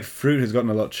 I feel like fruit has gotten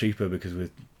a lot cheaper because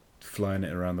we're flying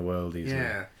it around the world easily.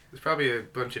 Yeah. There's probably a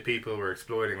bunch of people who are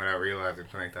exploiting without realising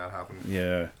to make that happen.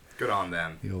 Yeah. Good on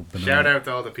them. The old banana. Shout out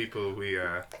to all the people we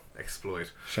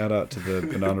exploit. Shout out to the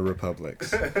banana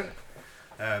republics.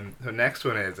 The next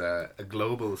one is a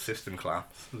global system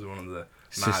collapse. This is one of the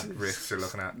mad risks they're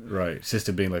looking at. Right.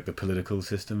 System being like the political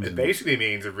system. It basically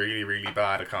means a really, really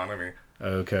bad economy.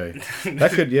 Okay.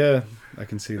 That could, yeah, I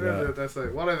can see that. That's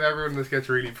like, what if everyone just gets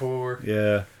really poor?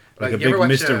 Yeah. Like a you big ever watch,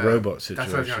 Mr. Robot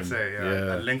situation. That's what I was going to say, yeah.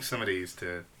 Yeah. I linked some of these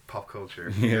to pop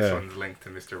culture. Yeah. This one's linked to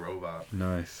Mr. Robot.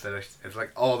 Nice. So it's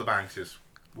like all the banks just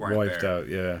weren't Wiped there. out,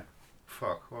 yeah.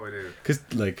 Fuck, what we do? Because,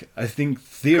 like, I think Because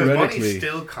theoretically... money's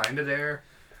still kind of there,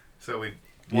 so we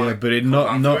Yeah, but it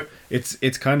not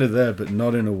it's kind of there, but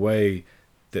not in a way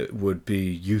that would be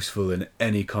useful in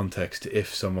any context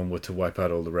if someone were to wipe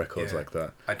out all the records like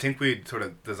that. I think we'd sort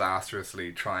of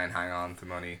disastrously try and hang on to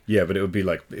money. Yeah, but it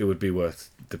would be worth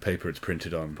the paper it's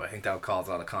printed on. But I think that would cause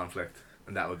a lot of conflict,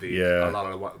 and that would be Yeah. a lot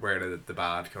of where the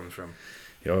bad comes from.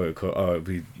 It'd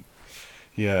be.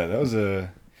 Yeah, that was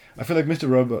a. I feel like Mr.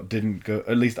 Robot didn't go.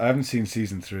 At least I haven't seen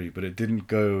season 3, but it didn't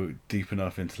go deep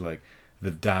enough into like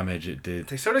the damage it did.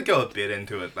 They sort of go a bit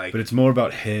into it, like. But it's more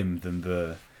about him than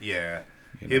the. Yeah.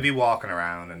 You know, He'll be walking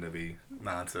around and there'll be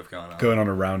mad stuff going on.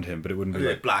 around him, but it wouldn't be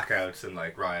Like like. blackouts and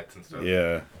like riots and stuff.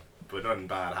 Yeah. But nothing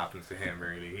bad happens to him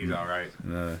really. He's alright.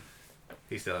 No.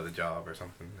 He still has a job or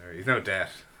something. Or he's no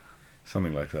debt.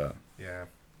 Something like that. Yeah.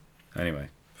 Anyway.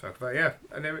 Fuck that. Yeah.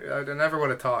 I never would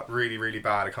have thought really, really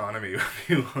bad economy would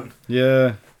be one.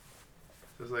 Yeah.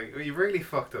 It's like, you really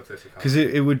fucked up this economy. Because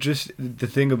it would just... The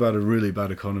thing about a really bad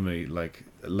economy, like,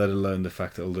 let alone the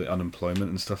fact that all the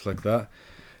unemployment and stuff like that,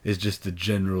 is just the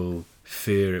general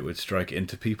fear it would strike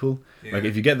into people. Yeah. Like,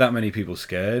 if you get that many people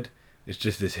scared, it's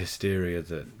just this hysteria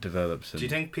that develops. Do you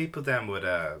think people then would,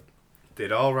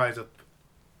 they'd all rise up?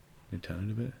 Can you turn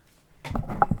it a bit?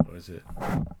 What is it?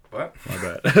 What? My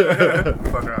bad.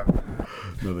 Fuck around.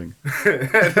 Nothing.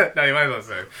 No, you might as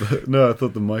well say. No, I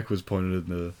thought the mic was pointed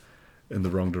in the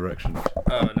wrong direction.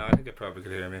 Oh, no, I think it probably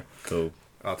could hear me. Cool.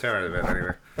 I'll turn it a bit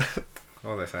anyway.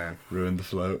 What was I saying? Ruined the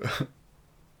flow.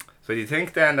 So do you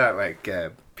think then that like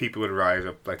people would rise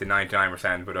up, like the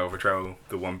 99% would overthrow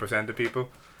the 1% of people?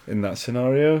 In that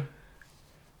scenario?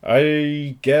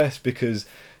 I guess because...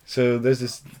 So there's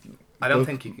this... I don't book,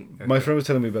 think you can... My friend was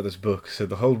telling me about this book. So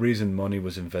the whole reason money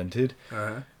was invented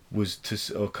Uh-huh.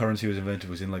 or currency was invented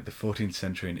was in like the 14th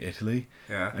century in Italy.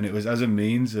 Yeah. And it was as a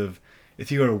means of...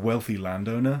 If you were a wealthy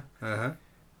landowner... Uh-huh.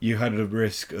 You had a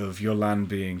risk of your land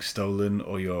being stolen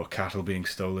or your cattle being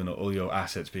stolen or all your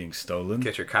assets being stolen.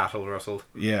 Get your cattle rustled.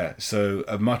 Yeah, so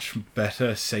a much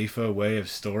better, safer way of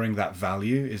storing that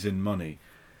value is in money.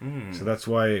 Mm. So that's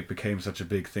why it became such a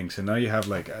big thing. So now you have,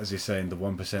 like, as you're saying, the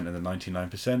 1% and the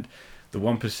 99%. The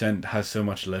 1% has so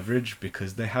much leverage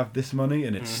because they have this money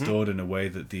and it's stored in a way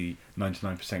that the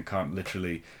 99% can't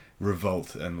literally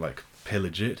revolt and, like,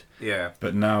 pillage it. Yeah.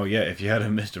 But now, yeah, if you had a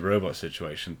Mr. Robot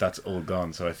situation, that's all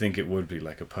gone. So I think it would be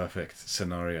like a perfect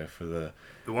scenario for the...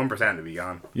 The 1% would be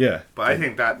gone. Yeah. But I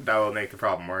think that will make the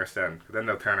problem worse then. 'Cause then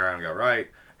they'll turn around and go,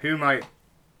 right, who might...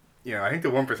 You know, I think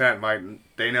the 1%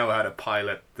 might... They know how to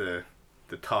pilot the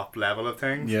top level of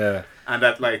things. Yeah. And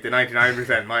that, like, the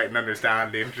 99% mightn't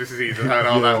understand the intricacies of how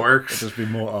all that works. There'll just be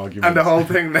more arguments. And the whole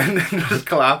thing then just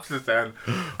collapses then.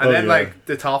 And then, yeah. like,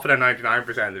 the top of the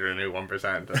 99% are a new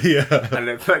 1%. Yeah. And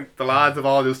it's like, the lads have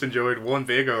all just enjoyed one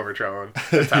big overthrow.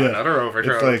 Let's have another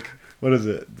overthrow. It's like, what is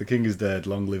it? The king is dead,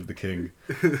 long live the king.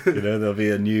 You know, there'll be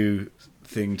a new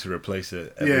thing to replace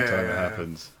it every time it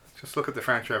happens. Just look at the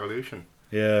French Revolution.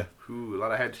 Yeah. Ooh, a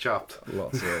lot of heads chopped.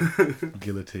 Lots of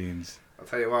guillotines. I'll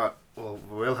tell you what,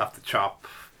 we'll have to chop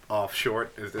off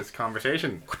short is this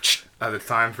conversation as it's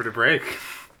time for the break.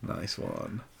 Nice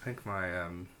one. I think my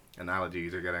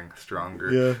analogies are getting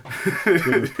stronger. Yeah.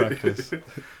 Good with practice.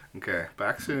 Okay,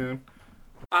 back soon.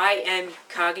 I am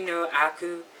Kageno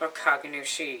Aku or Kageno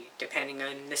Shi, depending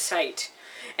on the site.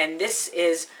 And this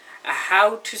is a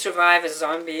how to survive a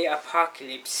zombie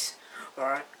apocalypse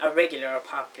or a regular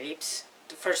apocalypse.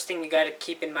 The first thing you gotta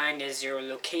keep in mind is your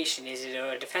location. Is it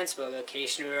a defensible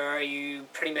location or are you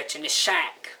pretty much in a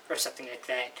shack or something like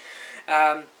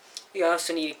that? You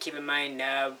also need to keep in mind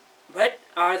what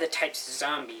are the types of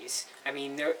zombies. I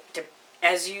mean,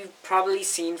 as you've probably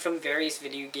seen from various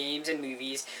video games and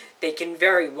movies, they can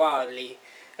vary wildly.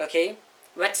 Okay?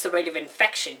 What's the rate of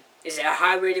infection? Is it a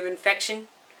high rate of infection?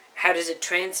 How does it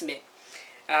transmit?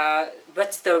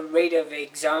 what's the rate of a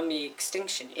zombie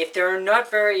extinction? If they're not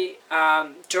very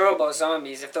durable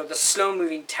zombies, if they're the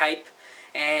slow-moving type,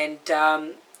 and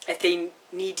if they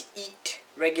need to eat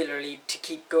regularly to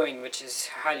keep going, which is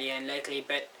highly unlikely,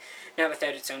 but not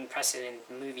without its own precedent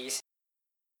in movies.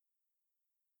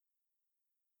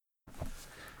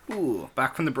 Ooh,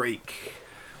 back from the break.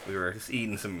 We were just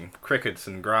eating some crickets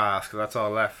and grass because that's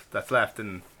all that's left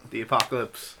in the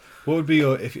apocalypse. What would be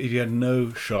your if you had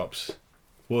no shops?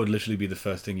 What would literally be the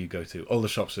first thing you go to? All the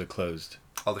shops are closed.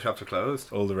 All the shops are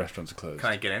closed. All the restaurants are closed.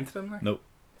 Can I get into them? Like? Nope.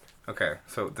 Okay,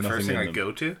 so the Nothing first thing in I them.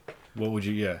 go to, What would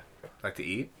you? Yeah. like to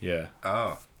eat. Yeah.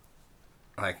 Oh,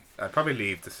 like I'd probably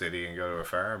leave the city and go to a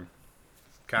farm.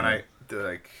 Can I do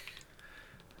like?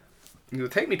 It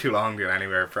would take me too long to get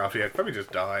anywhere. Probably, I'd probably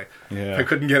just die. Yeah. If I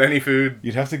couldn't get any food.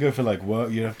 You'd have to go for like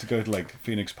work. You'd have to go to like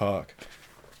Phoenix Park,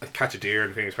 I'd catch a deer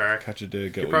in Phoenix Park. catch a deer,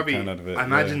 get You'd what you can out of it. I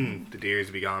imagine the deers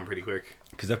would be gone pretty quick.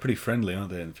 because they're pretty friendly, aren't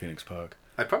they, in Phoenix Park?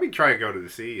 I'd probably try to go to the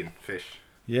sea and fish.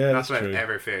 Yeah, Not that's that true. I've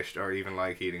ever fished or even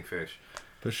like eating fish.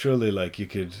 But surely, like, you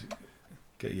could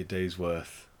get your day's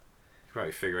worth.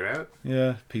 Probably figure it out.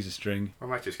 Yeah, piece of string. Or I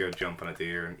might just go jump on a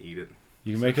deer and eat it.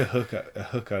 You can make a hook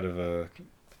out of a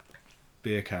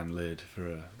beer can lid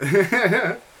for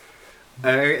a.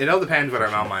 It all depends whether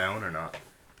I'm on my own or not.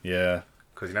 Yeah,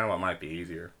 Because you know what might be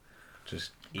easier?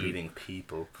 just Eating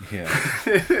people. Yeah,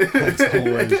 that's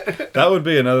always, that would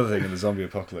be another thing in the zombie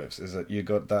apocalypse. Is that you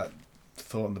got that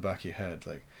thought in the back of your head,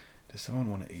 like, does someone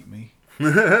want to eat me?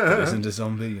 That isn't a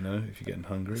zombie, you know, if you're getting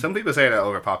hungry. Some people say that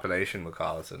overpopulation will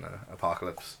cause an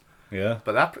apocalypse. Yeah.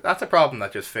 But that's a problem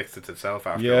that just fixes itself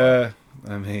after a while.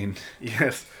 Yeah, I mean,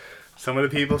 Yes. Some of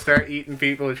the people start eating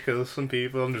people, which kills some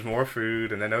people, and there's more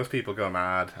food, and then those people go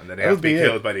mad, and then they have to be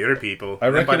killed by the other people. I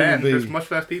And then by reckon then, it'll be- there's much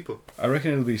less people. I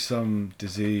reckon it'll be some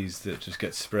disease that just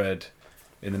gets spread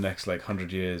in the next like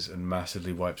 100 years and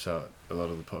massively wipes out a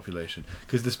lot of the population.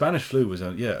 Because the Spanish flu was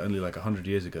only like 100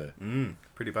 years ago.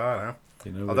 Pretty bad, huh?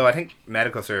 You know. Although I think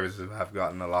medical services have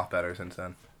gotten a lot better since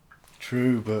then.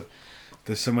 True, but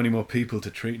there's so many more people to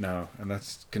treat now, and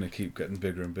that's gonna keep getting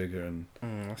bigger and bigger. And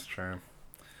That's true.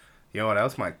 You know what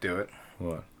else might do it?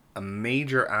 what? A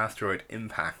major asteroid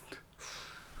impact.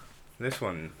 This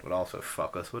one would also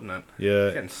fuck us, wouldn't it?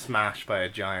 Yeah. Getting smashed by a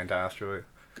giant asteroid.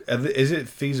 Is it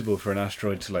feasible for an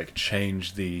asteroid to like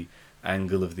change the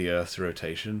angle of the Earth's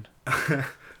rotation? I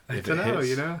If don't it know, hits?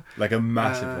 you know? Like a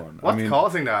massive one. What's I mean,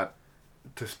 causing that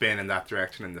to spin in that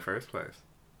direction in the first place?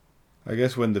 I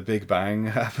guess when the Big Bang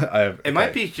happened, It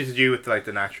might be just due with like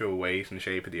the natural weight and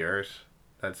shape of the Earth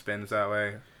that spins that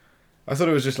way. I thought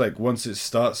it was just like once it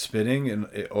starts spinning and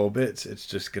it orbits, it's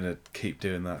just gonna keep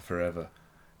doing that forever.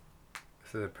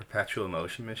 Is it a perpetual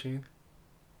motion machine?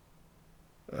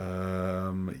 Wait,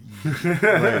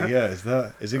 yeah, is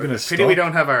it gonna Pity stop? we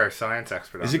don't have our science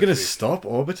expert on Is it this gonna week. stop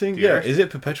orbiting? The Yeah, Earth? is it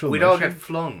perpetual We'd all motion? get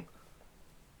flung.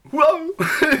 Whoa!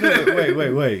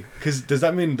 No, wait. Because does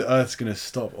that mean the Earth's gonna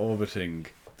stop orbiting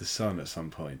the sun at some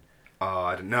point? Oh,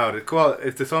 I don't know.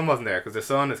 If the sun wasn't there, because the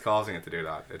sun is causing it to do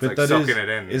that. It's But like that sucking is, it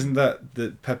in. Isn't that the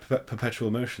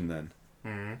perpetual motion then?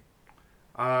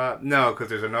 No, because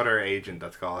there's another agent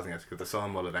that's causing it, because the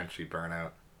sun will eventually burn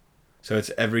out. So it's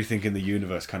everything in the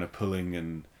universe kind of pulling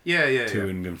and Yeah.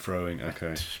 toing and froing.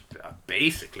 Okay.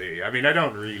 Basically. I mean, I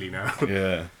don't really know.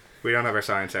 Yeah. We don't have our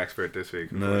science expert this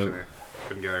week, No. unfortunately.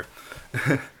 Couldn't get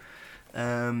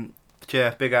her.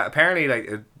 Yeah, apparently, like,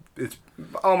 it's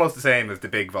almost the same as the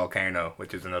big volcano,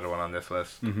 which is another one on this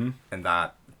list. Mm-hmm. And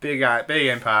that big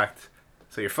impact.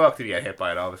 So you're fucked if you get hit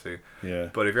by it, obviously. Yeah.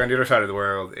 But if you're on the other side of the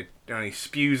world, it only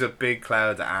spews up big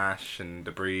clouds of ash and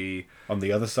debris. On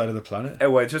the other side of the planet?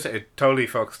 It totally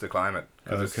fucks the climate.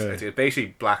 Because Okay. it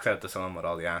basically blacks out the sun with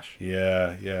all the ash.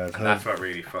 Yeah. And that's what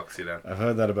really fucks you then. I've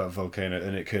heard that about volcano,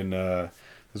 and it can.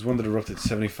 There's one that erupted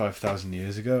 75,000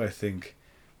 years ago, I think,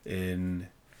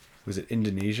 was it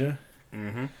Indonesia?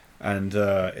 Mm-hmm. And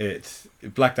it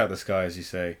blacked out the sky, as you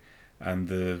say, and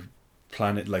the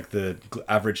planet, like the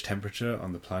average temperature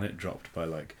on the planet dropped by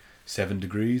like 7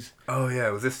 degrees. Oh yeah,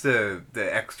 was this the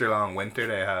extra long winter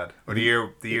they had, or the year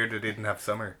they didn't have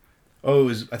summer? Oh,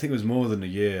 I think it was more than a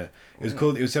year. It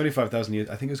was 75,000 years.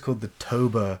 I think it was called the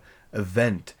Toba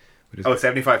event.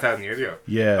 75,000 years ago.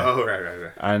 Yeah. Oh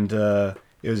right. And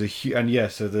it was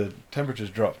so the temperatures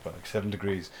dropped by like 7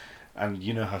 degrees, and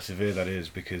you know how severe that is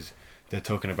because they're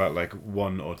talking about like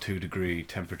 1 or 2 degree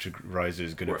temperature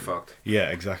rises. We're fucked. Yeah,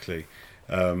 exactly.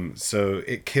 So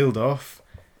it killed off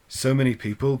so many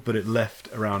people, but it left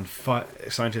around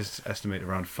scientists estimate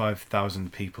around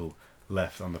 5,000 people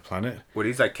left on the planet. Were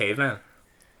these like cavemen?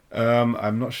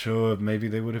 I'm not sure. Maybe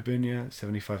they would have been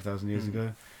 75,000 years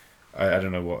ago. I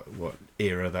don't know what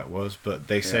era that was, but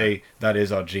they say that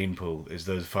is our gene pool, is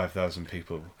those 5,000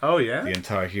 people, Oh yeah. the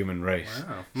entire human race.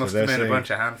 Wow. So Must they're have been a saying- bunch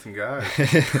of handsome guys.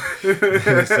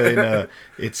 They're saying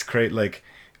it's great, like,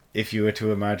 if you were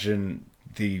to imagine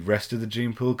the rest of the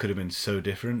gene pool could have been so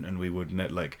different, and we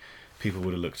wouldn't, like, people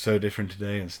would have looked so different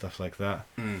today and stuff like that,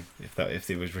 if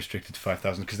it was restricted to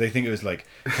 5,000, because they think it was, like,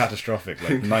 catastrophic,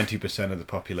 like 90% of the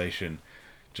population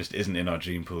just isn't in our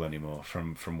gene pool anymore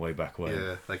from way back when.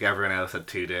 Yeah, like everyone else had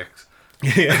 2 dicks.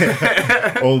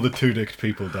 All the two-dicked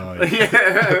people died.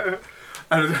 Yeah.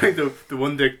 And it was like the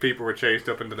one dick people were chased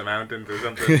up into the mountains or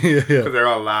something because Yeah. they're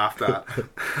all laughed at,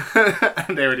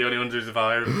 and they were the only ones who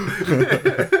survived.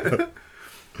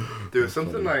 There was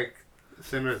something like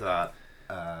similar to that.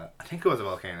 I think it was a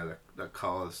volcano that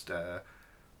caused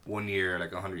 1 year,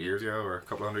 like 100 years ago or a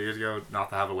couple of 100 years ago, not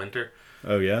to have a winter,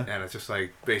 Oh yeah, and it's just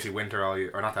like basically winter all year,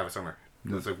 or not to have a summer.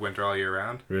 It's like winter all year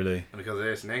round. really? And because of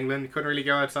this, in England, you couldn't really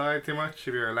go outside too much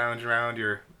if you were lounging around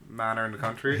your manor in the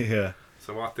country. Yeah.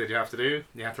 So what did you have to do?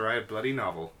 You have to write a bloody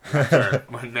novel. And that's where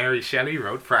when Mary Shelley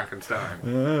wrote Frankenstein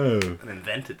Oh, and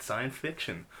invented science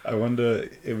fiction. I wonder.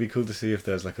 It'd be cool to see if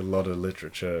there's like a lot of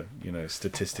literature,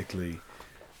 statistically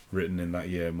written in that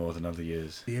year more than other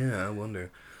years. Yeah, I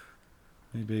wonder.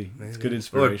 Maybe it's good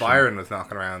inspiration. Lord Byron was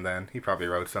knocking around then. He probably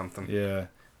wrote something. Yeah,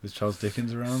 was Charles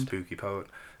Dickens around? Spooky poet.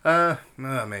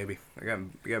 Maybe. I get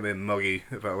a bit muggy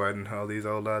about what all these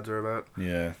old lads are about.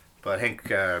 Yeah. But I think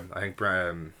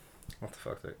what the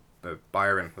fuck?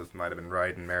 Byron might have been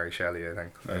riding Mary Shelley. I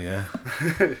think. Oh yeah.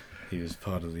 He was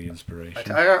part of the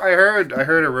inspiration. I heard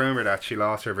a rumor that she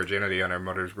lost her virginity on her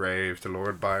mother's grave to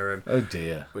Lord Byron, Oh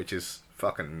dear. which is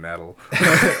fucking metal.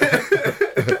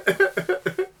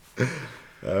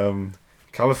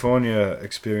 California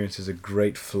experiences a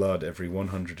great flood every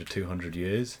 100 to 200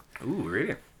 years. Ooh,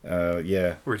 really?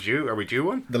 Yeah. Are we due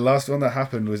one? The last one that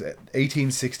happened was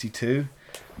 1862,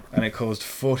 and it caused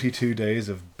 42 days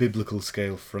of biblical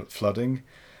scale flooding.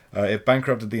 It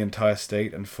bankrupted the entire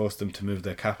state and forced them to move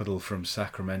their capital from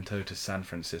Sacramento to San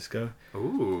Francisco.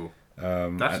 Ooh, that's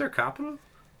and- their capital?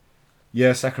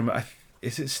 Yeah, Sacramento.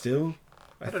 Is it still?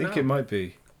 I don't think know. it might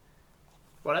be.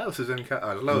 What else is in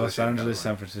Los Angeles,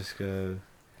 San Francisco,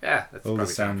 Yeah, that's all probably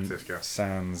the San Francisco.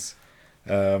 sands.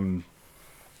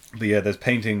 But yeah, there's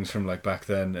paintings from like back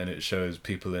then, and it shows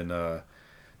people in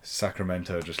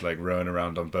Sacramento just like rowing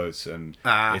around on boats, and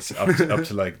it's up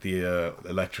to like the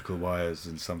electrical wires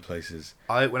in some places.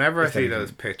 Whenever I If see anything.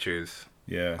 those pictures,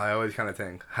 Yeah, I always kind of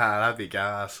think, that'd be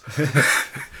gas.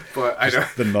 But I don't.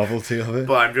 the novelty of it.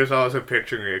 But I'm just also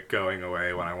picturing it going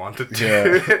away when I want it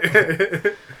to.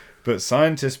 Yeah. But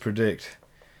scientists predict.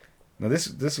 Now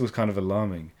this was kind of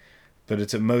alarming, but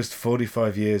it's at most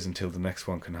 45 years until the next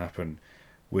one can happen,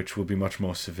 which will be much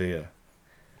more severe.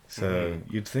 So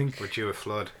you'd think We're due a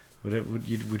flood. would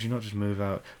you not just move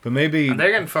out? But maybe And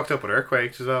they're getting fucked up with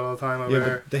earthquakes as well all the time over yeah,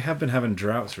 there. but they have been having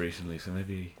droughts recently, so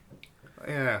maybe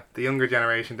Yeah, the younger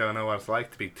generation don't know what it's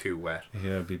like to be too wet.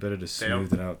 yeah, it'd be better to They don't-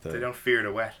 smooth it out They there. don't fear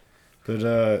the wet. But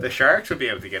The sharks would be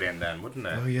able to get in then, wouldn't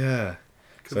they? oh yeah,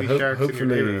 Could so be sharks in your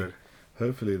neighborhood.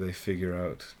 hopefully they figure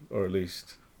out, or at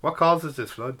least. What causes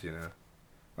this flood, do you know?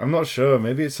 I'm not sure.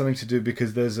 Maybe it's something to do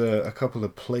because there's a couple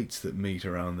of plates that meet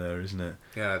around there, isn't it?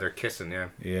 Yeah, they're kissing, yeah.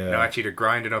 Yeah. No, actually, they're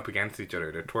grinding up against each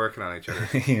other. They're twerking on each other.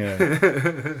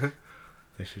 Yeah.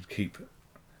 They should keep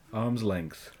arm's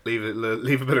length. leave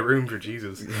a bit of room for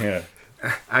Jesus. Yeah.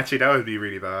 Actually, that would be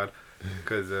really bad.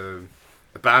 Because as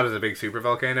bad as a big super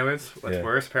volcano is, what's Yeah.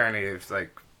 worse apparently is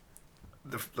like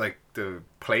the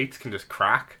plates can just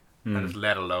crack and just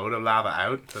let a load of lava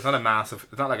out. So it's not a massive.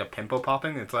 It's not like a pimple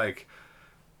popping. It's like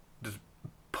just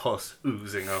pus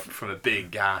oozing up from a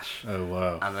big gash. Oh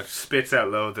wow. And it spits out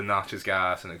loads of noxious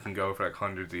gas, and it can go for like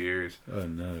hundreds of years. Oh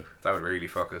no. That would really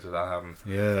fuck us if that happened.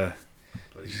 Yeah.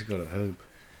 You just gotta hope.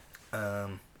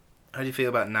 How do you feel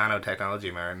about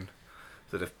nanotechnology, Martin?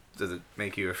 Does it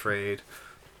make you afraid?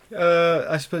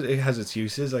 I suppose it has its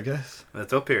uses, I guess.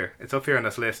 It's up here. It's up here on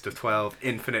this list of 12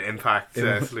 infinite impact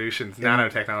solutions.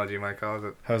 Nanotechnology, might call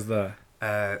it. How's that?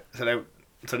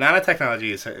 So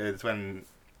nanotechnology is when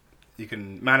you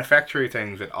can manufacture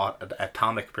things with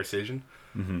atomic precision,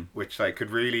 which like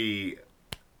could really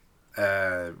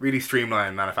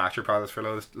streamline manufacture process for a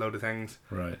load of things.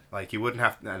 Right. Like you wouldn't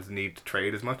have to need to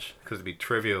trade as much because it'd be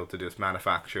trivial to just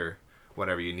manufacture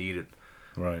whatever you needed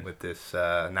Right. with this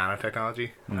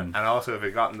nanotechnology. And also if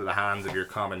it got into the hands of your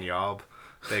common yob,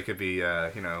 They could be,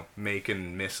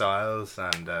 making missiles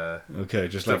and Okay,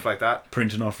 just stuff like that.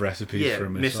 printing off recipes for a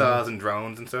missile. Missiles and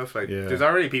drones and stuff. Like, Yeah. there's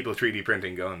already people 3D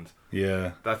printing guns.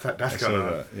 Yeah, That's I going saw on.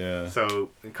 that. Yeah.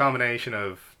 So, a combination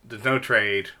of there's no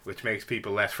trade, which makes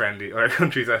people less friendly, or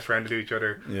countries less friendly to each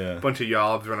other. Yeah. A bunch of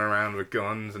yobs running around with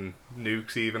guns and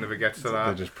nukes, even if it gets to They're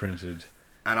that. just printed.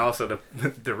 And also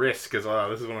the risk as well.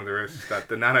 This is one of the risks that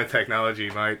the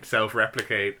nanotechnology might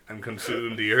self-replicate and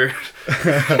consume the earth. I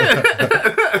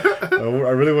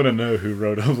really want to know who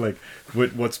wrote up, like,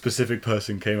 what specific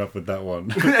person came up with that one.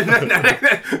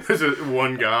 There's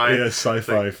one guy. Yeah,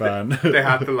 sci-fi fan. They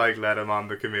had to let him on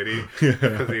the committee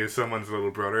because he is someone's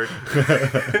little brother.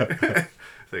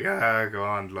 It's like, go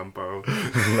on, Lumpo.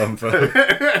 Lumpo.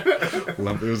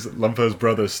 It was Lumpo's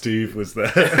brother Steve was there.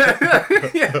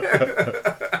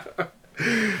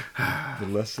 The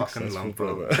less Fucking successful Lumpo.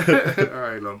 brother.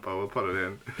 Alright, Lumpo, we'll put it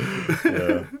in.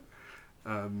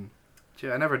 Yeah.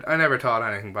 Yeah, I never thought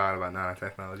anything bad about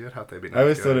nanotechnology. I thought they'd be nice I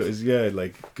always guys. thought it was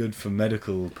like good for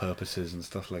medical purposes and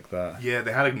stuff like that. Yeah,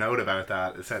 they had a note about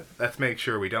that. It said, let's make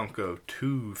sure we don't go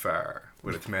too far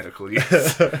with its medical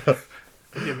use. What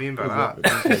do you mean by that?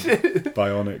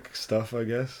 Bionic stuff, I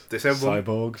guess. They said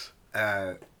cyborgs.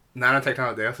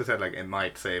 Nanotechnology, they also said it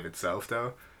might save itself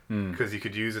though. Mm. Because you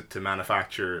could use it to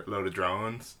manufacture a load of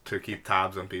drones to keep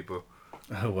tabs on people.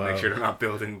 Oh wow. Make sure they're not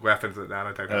building weapons with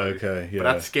nanotechnology. Okay, yeah.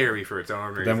 But that's scary for its own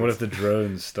reasons. But then what if the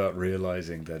drones start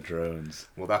realizing they're drones?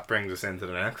 Well, that brings us into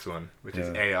the next one, which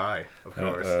is AI, of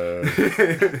course.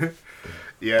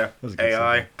 Yeah, That was a good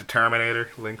AI, segue. the Terminator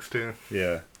links to.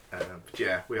 Yeah. But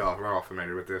yeah, we're all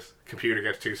familiar with this. Computer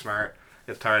gets too smart,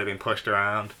 gets tired of being pushed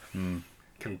around, Mm.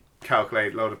 can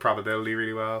calculate a load of probability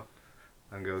really well,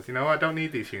 and goes, you know what, I don't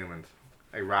need these humans.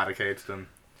 Eradicates them.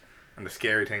 And the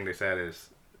scary thing they said is,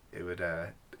 it would the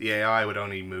AI would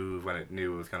only move when it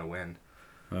knew it was going to win.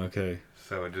 Okay.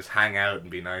 So it'd just hang out and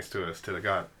be nice to us till it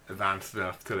got advanced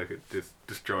enough till it could just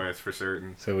destroy us for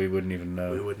certain. So we wouldn't even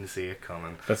know. We wouldn't see it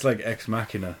coming. That's like Ex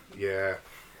Machina. Yeah.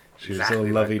 She's Exactly all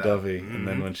like lovey-dovey, that. and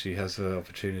then Mhm. when she has the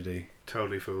opportunity,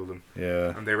 Totally fooled them.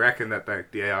 yeah. And they reckon that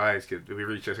the AIs could, if we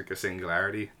reach a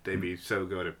singularity, they'd be so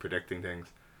good at predicting things.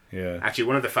 Yeah. Actually,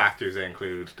 one of the factors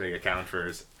they account for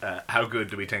is how good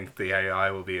do we think the AI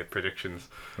will be at predictions.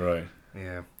 Right.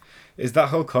 Yeah. Is that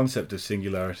whole concept of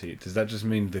singularity, does that just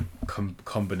mean the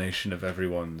combination of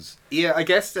everyone's Yeah, I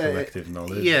guess. collective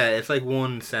knowledge? Yeah, it's like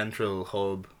one central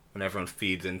hub and everyone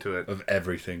feeds into it. Of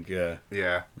everything, yeah.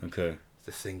 Yeah. Okay. It's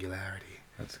the singularity.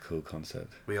 That's a cool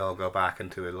concept. We all go back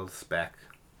into a little speck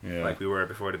Yeah. like we were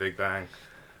before the Big Bang.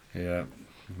 Yeah.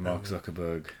 Mark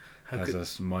Zuckerberg has could-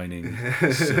 us mining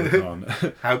silicon.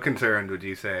 How concerned would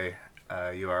you say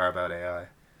you are about AI?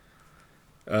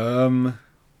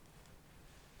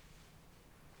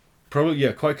 Probably,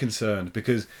 yeah, quite concerned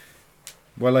because,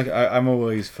 well, like I'm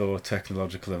always for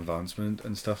technological advancement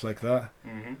and stuff like that.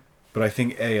 Mm-hmm. But I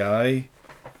think AI,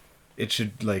 it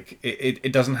should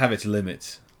it doesn't have its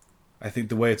limits. I think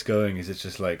the way it's going is it's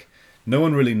just like no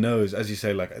one really knows, as you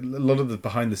say, like a lot of the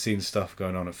behind the scenes stuff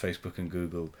going on at Facebook and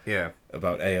Google Yeah.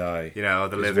 about AI. You know,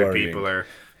 the It's lizard worrying. people are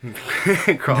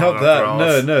crawling Not up that,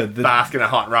 walls, no, basking in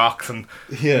hot rocks and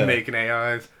Yeah. making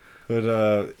AIs.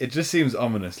 But it just seems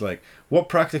ominous. Like, what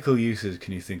practical uses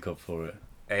can you think of for it?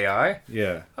 AI?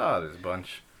 Yeah. Oh, there's a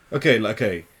bunch. Okay.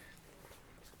 Okay.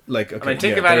 Like, okay. I mean,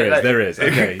 think yeah, about there it. is, there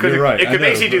is. Okay, Could you're right. It I could know,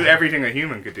 basically do but- everything a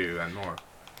human could do and more.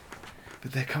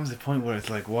 But there comes a point where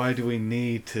it's like, why do we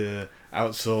need to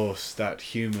outsource that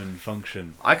human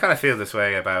function? I kind of feel this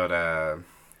way about,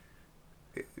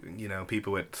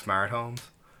 people with smart homes.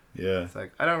 Yeah, It's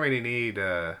like, I don't really need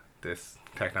this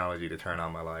technology to turn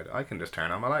on my light. I can just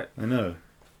turn on my light. I know.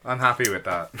 I'm happy with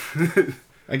that.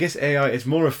 I guess AI is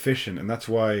more efficient, and that's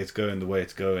why it's going the way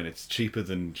it's going. It's cheaper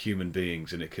than human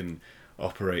beings, and it can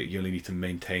operate. You only need to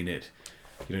maintain it.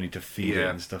 You don't need to feed it Yeah.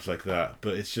 and stuff like that.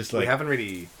 But it's just We like, haven't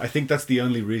really... I think that's the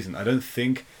only reason. I don't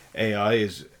think AI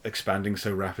is expanding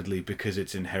so rapidly because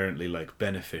it's inherently like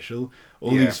beneficial.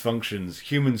 All Yeah. these functions,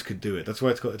 humans could do it. That's why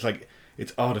it's called. It's like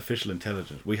it's artificial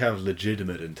intelligence. We have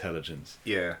legitimate intelligence.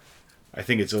 Yeah. I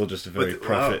think it's all just a very But,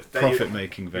 profit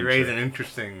making You venture. raise an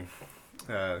interesting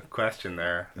question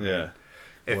there. Yeah.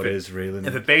 If What it, is real and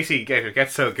if it basically if it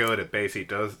gets so good, it basically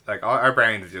does, like, our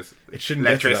brains is just it shouldn't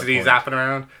get to that electricity point. zapping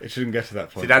around. It shouldn't get to that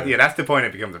point. See, that, though. yeah, that's the point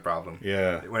it becomes a problem.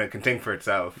 Yeah. When it can think for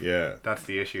itself. Yeah. That's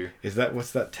the issue. Is that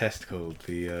what's that test called?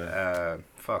 The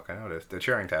Fuck, I know this. The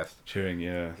Turing test. Turing.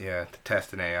 Yeah. Yeah, to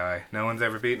test an AI. No one's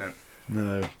ever beaten it.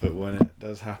 No, but when it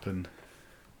does happen,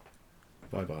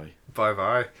 bye bye. Bye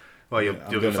bye. Well, you'll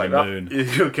I'm just going to like, the oh, moon.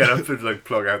 you'll get up and like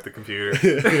plug out the computer.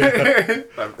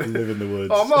 Live in the woods.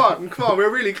 Oh, Martin, come on,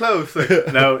 we're really close. Like,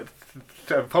 no,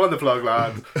 I'm pulling the plug,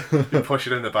 lads. You push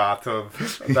it in the bathtub.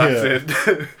 That's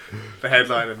it. The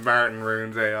headline is Martin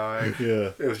ruins AI.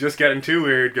 Yeah. It was just getting too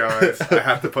weird, guys. I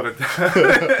had to put it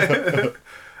down.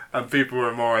 And people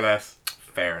were more or less,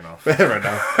 fair enough. Fair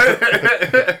enough.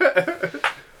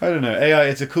 I don't know. AI,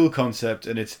 it's a cool concept,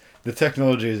 and the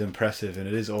technology is impressive, and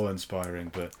it is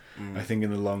awe-inspiring, but I think in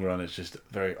the long run it's just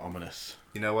very ominous.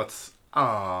 You know what's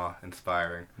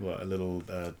inspiring? What, a little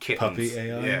Kittens. puppy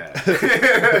AI? Yeah.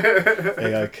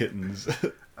 AI kittens.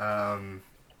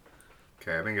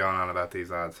 Okay, I've been going on about these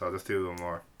lads, so I'll just do one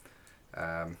more.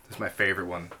 This is my favourite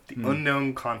one. The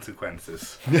unknown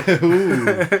consequences. Ooh,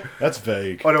 that's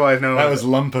vague. Otherwise known That as... was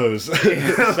Lumpo's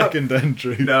second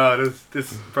entry. No,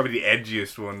 this is probably the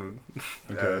edgiest one.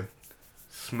 Okay.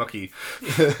 Smucky.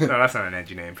 No, that's not an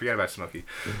edgy name. Forget about Smucky.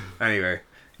 Anyway,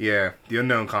 yeah, the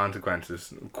unknown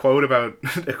consequences. A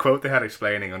quote they had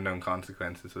explaining unknown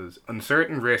consequences was,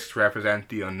 uncertain risks represent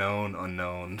the unknown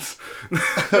unknowns.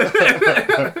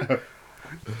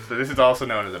 So this is also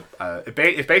known as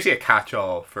it's basically a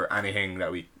catch-all for anything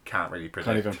that we can't really predict.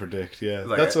 Can't even predict, yeah.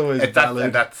 Like, that's always valid.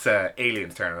 And that's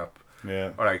aliens turning up.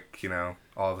 Yeah. Or like,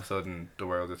 all of a sudden the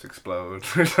world just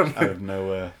explodes or something. Out of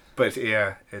nowhere. But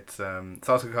yeah, it's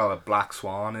also called a black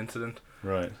swan incident.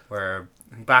 Right. Where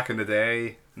back in the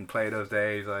day, in Plato's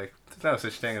days, like, there's no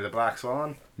such thing as a black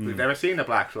swan. We've never seen a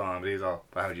black swan, but he's all,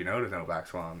 well, how do you know there's no black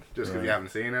swan? Just because you haven't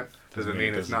seen it doesn't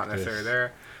mean it's not necessarily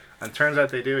there. And it turns out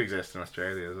they do exist in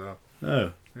Australia as well.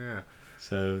 Oh. Yeah.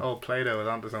 So. Oh, Plato was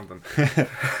onto something.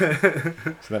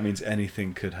 So that means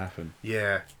anything could happen.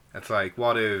 Yeah. It's like,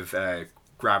 what if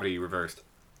gravity reversed?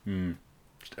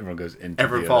 Just everyone goes into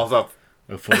Everyone falls up.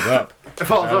 Oh, falls up. It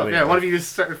falls up, yeah. What if you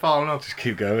just started falling up? Just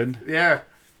keep going. Yeah.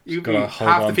 You'd be, gotta hold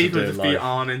half on the to people their would just be life.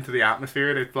 on into the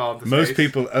atmosphere. They'd fall into Most space.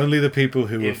 people, only the people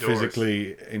who Indoors. were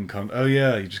physically oh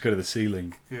yeah, you just go to the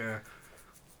ceiling. Yeah.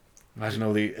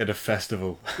 Imagine at a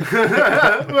festival.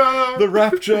 Well, The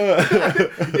rapture!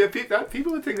 yeah,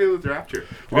 people would think it was the rapture.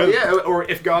 Well, yeah, or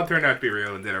if God turned out to be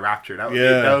real and did a rapture, that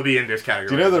would be in this category.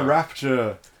 Do you know the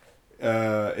rapture?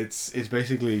 It's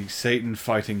basically Satan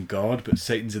fighting God, but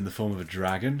Satan's in the form of a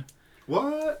dragon.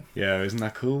 What? Yeah, isn't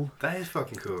that cool? That is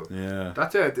fucking cool. Yeah.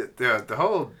 That's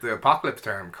the apocalypse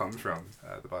term comes from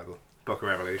the Bible, Book of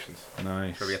Revelations.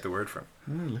 Nice. That's where we get the word from.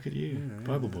 Oh, look at you,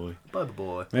 Bible boy. Bible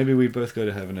boy. Maybe we both go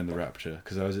to heaven in the rapture,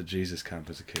 because I was at Jesus camp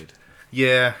as a kid.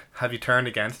 Yeah. Have you turned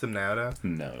against him now, though?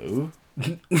 No.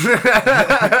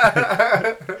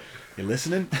 You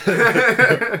listening?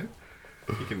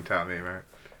 You can tell me, Mark.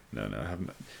 No, I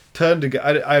haven't. Turned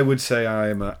again. I would say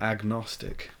I'm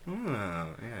agnostic. Oh, yeah.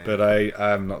 But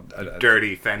I'm not.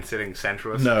 Dirty fence-sitting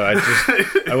centralist. No,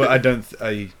 I don't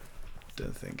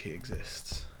think he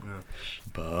exists. No.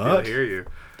 But I hear you.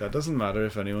 that doesn't matter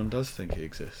if anyone does think he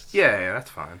exists. Yeah,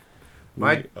 that's fine.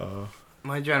 We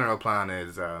My general plan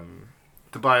is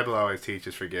the Bible always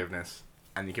teaches forgiveness,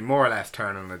 and you can more or less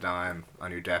turn on a dime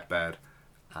on your deathbed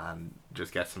and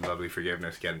just get some lovely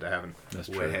forgiveness, get into heaven. That's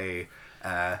true. Hey,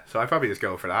 so I'd probably just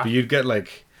go for that. But you'd get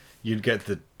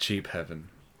the cheap heaven.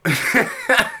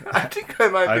 I think I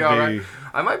might be I'd alright.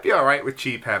 I might be alright with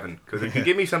cheap heaven, because if you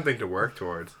give me something to work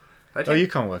towards. Oh, you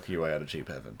can't work your way out of cheap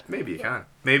heaven. Maybe you can.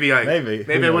 Maybe I Who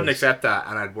wouldn't knows? accept that,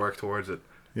 and I'd work towards it.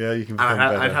 Yeah, you can And become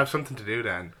better. I'd have something to do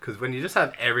then, because when you just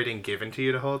have everything given to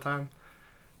you the whole time,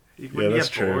 you Yeah, wouldn't that's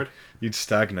get true. bored. You'd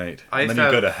stagnate, I and used then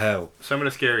to you'd go have- to hell. Some of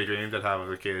the scary dreams I'd have as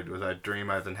a kid was I'd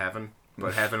dream I was in heaven,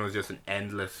 but heaven was just an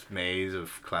endless maze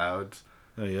of clouds,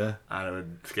 Oh yeah, and it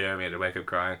would scare me. I'd wake up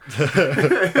crying.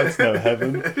 that's no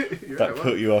heaven. You're That right,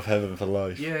 put you off heaven for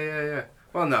life. Yeah.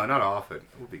 Well, no, not off it.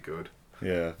 It would be good.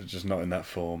 Yeah, but just not in that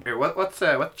form. Here, what's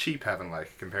cheap heaven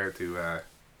like compared to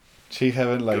Cheap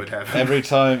heaven, Good like heaven. every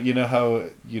time, you know how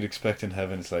you'd expect in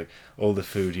heaven, it's like all the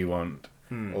food you want,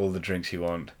 Hmm. all the drinks you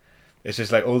want. It's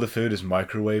just like all the food is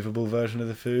microwavable version of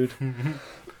the food,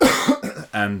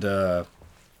 and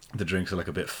the drinks are like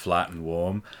a bit flat and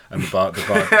warm, and the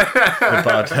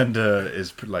bartender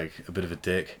is like a bit of a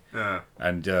dick,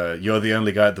 and you're the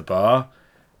only guy at the bar,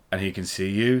 and he can see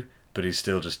you, but he's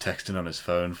still just texting on his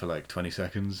phone for like 20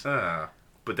 seconds.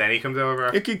 But then he comes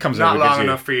over. He comes not over, gives long you-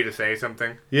 enough for you to say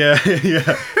something. Yeah,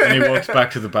 yeah. And he walks back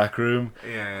to the back room,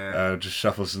 Yeah. just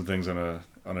shuffles some things on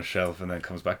a shelf, and then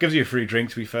comes back. Gives you a free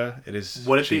drink. To be fair, it is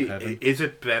Would it cheap be? heaven. Is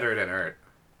it better than Earth?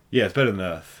 Yeah, it's better than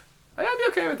Earth. I'd be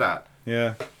okay with that.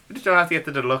 Yeah, You just don't have to get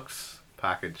the deluxe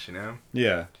package, you know.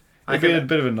 yeah. I It'd be could- a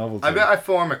bit of a novelty. I bet I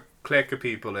form a clique of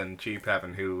people in cheap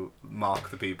heaven who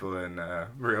mock the people in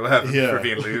real heaven Yeah. for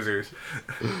being losers.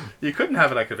 You couldn't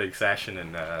have like a big session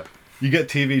in. You get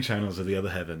TV channels of the other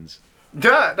heavens.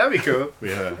 That'd be cool.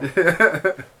 Yeah.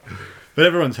 But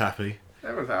everyone's happy.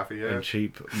 Everyone's happy, yeah. in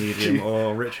cheap, medium,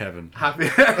 or rich heaven. Happy.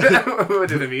 What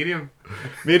did a medium?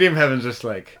 Medium heaven's just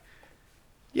like,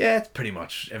 yeah, it's pretty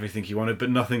much everything you wanted, but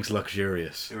nothing's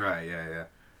luxurious. Right, yeah.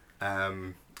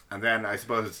 And then I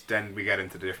suppose then we get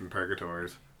into the different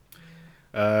purgatories.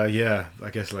 Yeah, I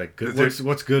guess like good. Is there-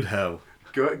 What's good hell?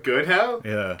 Good hell?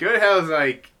 Yeah. Good hell's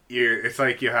like it's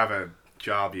like you have a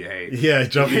job you hate. Yeah,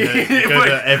 job you hate. You go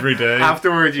there every day.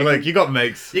 Afterwards, But, like you got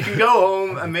mates. you can go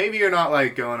home and maybe you're not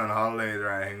like going on holidays or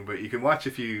anything, but you can watch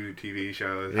a few TV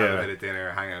shows, have a Yeah. bit of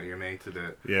dinner, hang out with your mates a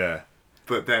bit. Yeah,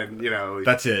 But then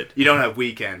that's it. you don't have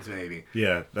weekends maybe.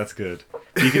 Yeah, that's good.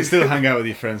 You can still hang out with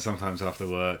your friends sometimes after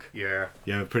work. Yeah.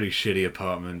 You have a pretty shitty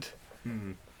apartment.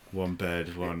 Hmm. One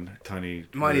bed, one tiny.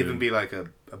 It might room. even be like a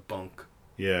bunk.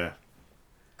 Yeah,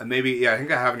 And maybe I think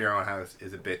that having your own house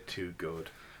is a bit too good.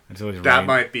 it's always That rain.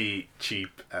 might be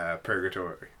cheap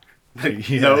purgatory.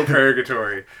 Yeah. No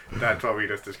purgatory. That's what we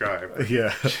just described.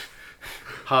 Yeah.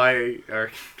 High,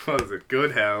 or what is it?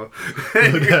 Good hell.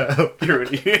 Good hell.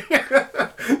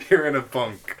 You're in a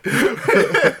bunk.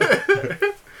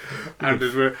 And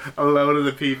there's a load of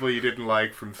the people you didn't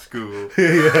like from school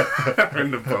are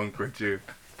in the bunk with you.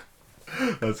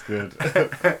 That's good.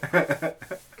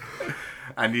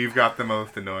 And you've got the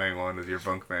most annoying one as your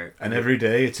bunkmate. And every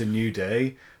day it's a new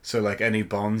day. So like any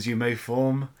bonds you may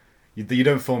form, you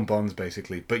don't form bonds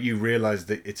basically, but you realise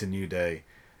that it's a new day,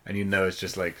 and you know it's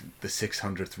just like the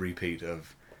 600th repeat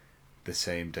of the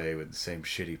same day with the same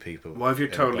shitty people. What if you're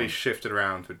in a totally bond shifted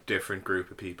around to a different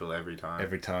group of people every time?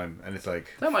 every time, and it's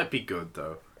like, That might be good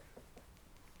though.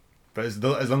 but as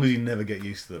long as you never get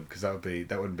used to them, because that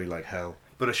wouldn't be like hell.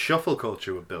 But a shuffle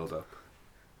culture would build up.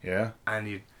 Yeah. And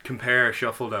you'd compare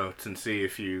shuffle notes and see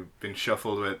if you've been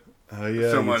shuffled with. Oh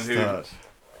yeah. Someone you who- start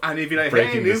And you'd be like, hey,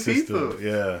 breaking new the system. people.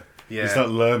 Yeah. Yeah. You start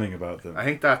learning about them. I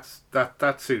think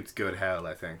that suits good hell,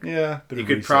 I think. Yeah. Bit You of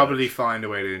could research. probably find a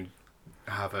way to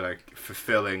have a like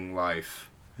fulfilling life,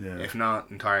 Yeah. if not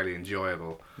entirely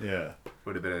enjoyable, Yeah.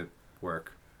 with a bit of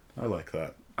work. I like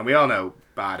that. And we all know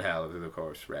bad hell is, of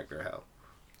course, regular hell.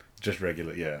 Just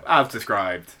regular. Yeah. As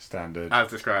described. Standard. As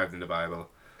described in the Bible.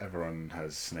 Everyone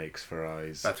has snakes for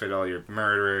eyes. That's right, all your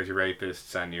murderers, your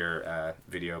rapists, and your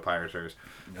video pirators.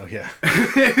 Oh yeah.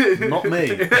 Not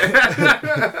me.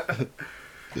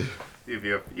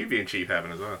 You'd be in cheap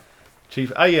heaven as well.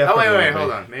 Chief. Oh yeah. Oh wait, probably.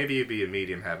 hold on. Maybe you'd be in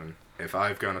medium heaven if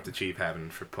I've gone up to cheap heaven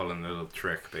for pulling a little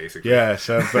trick, basically. Yeah.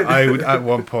 So, but I would at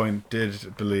one point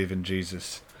did believe in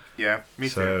Jesus. Yeah, me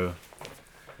too. So,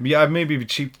 yeah, maybe be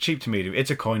cheap to medium.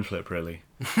 It's a coin flip, really.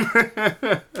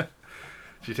 Do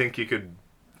you think you could?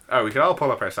 Oh, we could all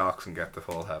pull up our socks and get the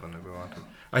full heaven if we wanted.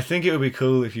 I think it would be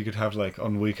cool if you could have like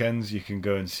on weekends you can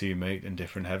go and see your mate in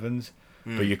different heavens,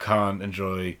 but you can't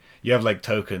enjoy. You have like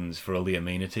tokens for all the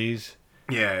amenities.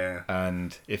 Yeah.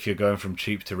 And if you're going from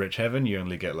cheap to rich heaven, you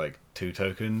only get like 2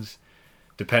 tokens,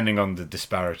 depending on the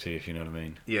disparity, if you know what I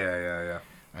mean. Yeah.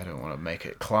 I don't want to make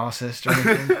it classist or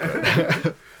anything.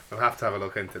 But We'll have to have a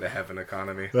look into the heaven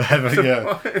economy. the heaven,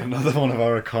 yeah, another one of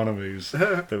our economies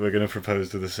that we're going to propose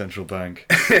to the central bank.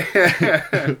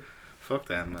 Fuck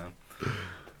them,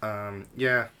 man.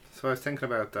 Yeah. So I was thinking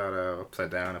about that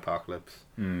upside down apocalypse.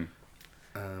 Mm.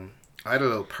 I had a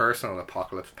little personal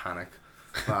apocalypse panic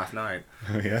last night,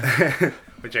 Oh yeah.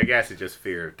 which I guess is just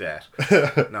fear of death,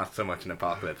 not so much an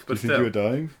apocalypse. Do But you think still, you were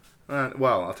dying?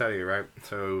 well, I'll tell you, right?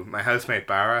 So my housemate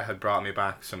Barra had brought me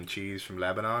back some cheese from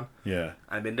Lebanon. Yeah.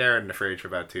 I'd been there in the fridge for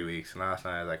about 2 weeks, and last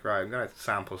night I was like, right, I'm gonna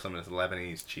sample some of this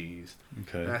Lebanese cheese.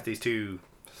 Okay. I had these 2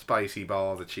 spicy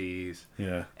balls of cheese.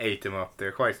 Yeah. Ate them up.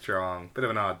 They're quite strong, bit of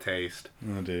an odd taste,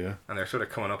 Oh dear. and they're sort of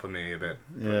coming up on me a bit.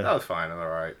 But Yeah. that was fine. I was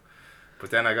alright.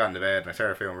 But then I got into bed and I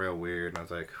started feeling real weird, and I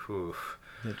was like, whew,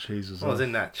 That cheese was. what was off.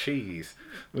 in that cheese?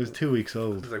 It was 2 weeks I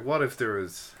old. was like, what if there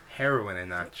was heroin in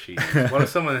that cheese? What if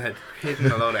someone had hidden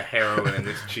a load of heroin in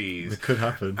this cheese? It could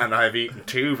happen. And I've eaten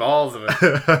 2 balls of it.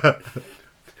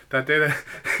 That did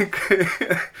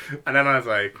it. And then I was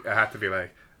like, I had to be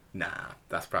like, nah,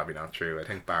 that's probably not true. I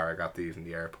think Barra got these in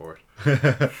the airport.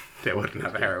 They wouldn't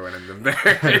have heroin in them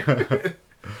there.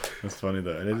 That's funny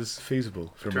though, and it is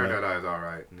feasible. It turned out I was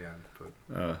alright in the end.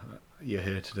 But You're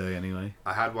here today anyway.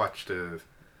 I had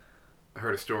I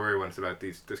heard a story once about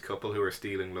this couple who were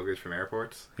stealing luggage from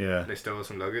airports. Yeah. They stole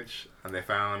some luggage and they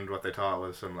found what they thought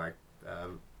was some like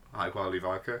high quality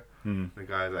vodka. Hmm. The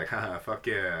guy's like, haha, fuck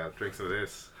yeah, I'll drink some of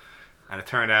this. And it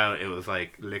turned out it was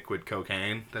like liquid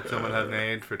cocaine that someone had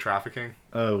made for trafficking.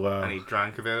 Oh wow. And he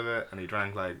drank a bit of it, and he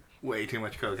drank like way too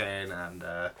much cocaine and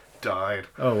died.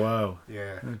 Oh wow.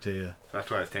 Yeah. Oh dear. That's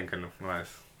what I was thinking when I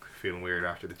was feeling weird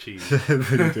after the cheese. They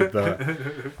did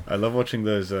that. I love watching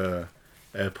those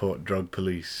airport drug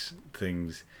police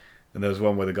things. And there was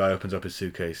one where the guy opens up his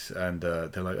suitcase and they're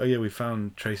like, oh yeah, we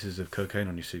found traces of cocaine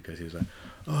on your suitcase. He was like,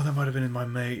 oh, that might have been in my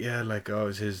mate, yeah, like, oh, it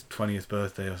was his 20th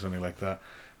birthday or something like that.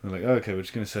 And they're like, oh, okay, we're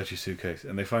just going to search your suitcase.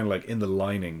 And they find, like, in the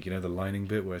lining, you know, the lining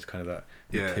bit where it's kind of that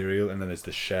material, and then there's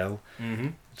the shell. Mm-hmm.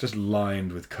 It's just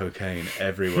lined with cocaine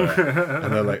everywhere.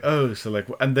 And they're like, oh, so, like,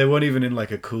 and they weren't even in, like,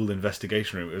 a cool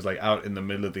investigation room. It was, like, out in the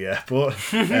middle of the airport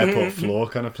floor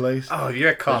kind of place. Oh, if you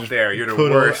get caught just there, you're the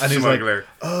put all- worst and he's like, smuggler.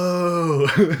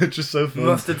 Oh, it's just so fun.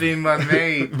 Must have been my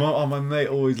mate. My mate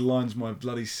always lines my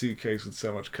bloody suitcase with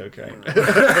so much cocaine.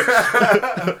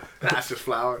 That's just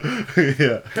flour.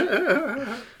 Yeah.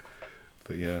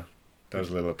 But yeah, that was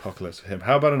a little apocalypse for him.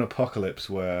 How about an apocalypse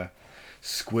where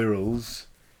squirrels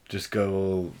just go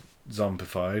all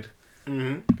zombified?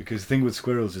 Mm-hmm. Because the thing with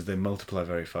squirrels is they multiply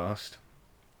very fast.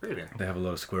 Really? They have a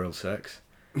lot of squirrel sex.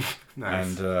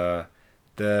 Nice. And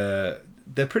they're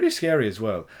pretty scary as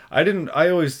well. I don't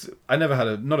have a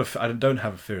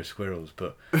fear of squirrels,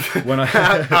 but when I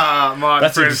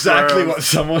that's exactly what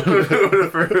someone the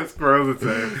first squirrels would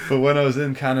say. But when I was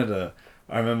in Canada,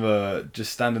 I remember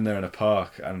just standing there in a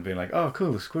park and being like, oh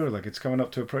cool, the squirrel, like it's coming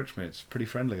up to approach me, it's pretty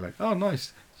friendly, like, oh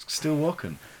nice, it's still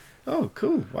walking. Oh,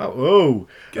 cool! Wow! Whoa!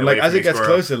 And like as it gets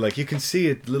closer, like you can see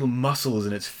it, little muscles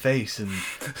in its face and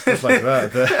stuff like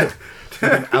that.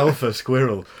 They're an alpha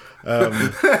squirrel.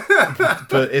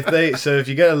 But if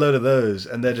you get a load of those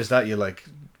and they're just at you, like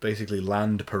basically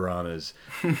land piranhas,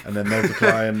 and then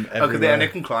multiplying everywhere. They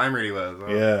can climb really well as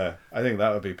well. Yeah, I think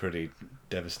that would be pretty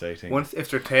devastating. Once if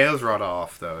their tails rot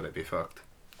off, though, they'd be fucked.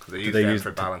 Because they use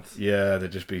them for balance. Yeah,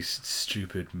 they'd just be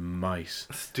stupid mice.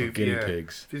 Guinea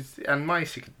pigs. And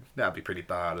mice, that'd be pretty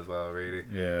bad as well, really.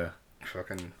 Yeah.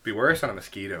 Fucking be worse than a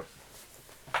mosquito.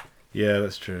 Yeah,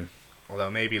 that's true.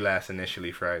 Although maybe less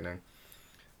initially frightening.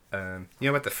 You know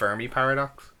about the Fermi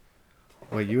paradox?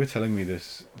 Wait, you were telling me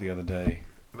this the other day.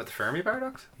 About the Fermi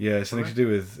paradox? Yeah, it's something to do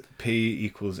with P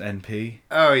equals NP.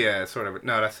 Oh yeah, sort of.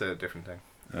 No, that's a different thing.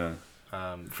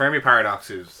 Fermi paradox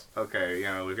is, okay, you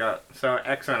know, we've got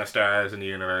X amount of stars in the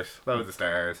universe, loads of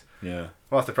stars. Yeah.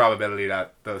 What's the probability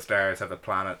that those stars have a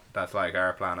planet that's like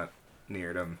our planet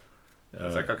near them?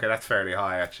 It's like, okay, that's fairly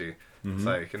high actually. Mm-hmm. It's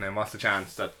like, and then what's the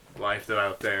chance that life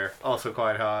developed there? Also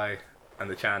quite high. And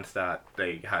the chance that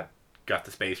they got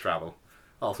to space travel,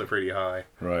 also pretty high.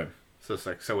 Right. So it's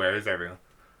like, so where is everyone?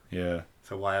 Yeah.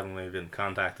 So why haven't we been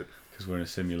contacted? Because we're in a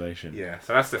simulation. Yeah,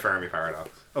 so that's the Fermi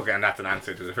paradox. Okay, and that's an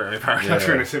answer to the Fermi paradox.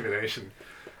 We're in a simulation.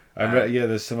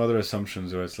 There's some other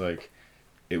assumptions where it's like,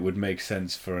 it would make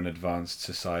sense for an advanced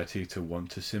society to want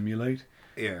to simulate.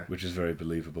 Yeah. Which is very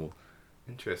believable.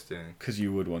 Interesting. Because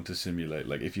you would want to simulate.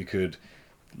 Like, if you could,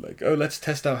 like, oh, let's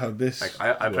test out how this Like,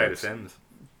 I play The Sims.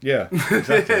 Yeah,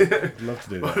 exactly. I'd love to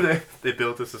do that. Well, they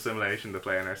built us a simulation to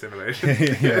play in our simulation.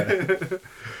 Yeah.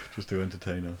 Just to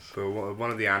entertain us. But one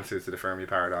of the answers to the Fermi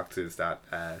paradox is that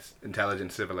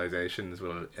intelligent civilizations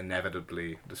will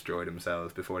inevitably destroy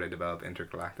themselves before they develop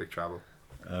intergalactic travel.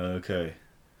 Okay.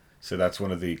 So that's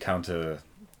one of the counters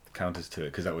to it,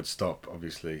 because that would stop,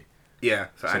 obviously. Yeah.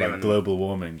 So anyone, like global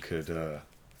warming could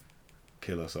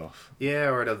kill us off. Yeah,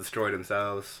 or they'll destroy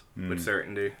themselves with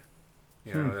certainty.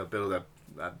 You know, they'll build a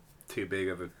too big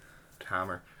of a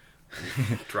hammer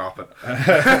and drop it.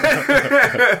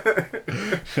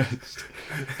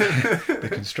 The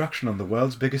construction on the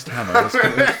world's biggest hammer is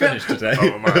finished today.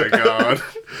 Oh my god.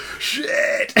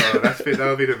 Shit! Oh,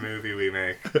 that'll be the movie we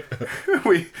make.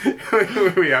 we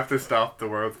have to stop the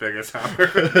world's biggest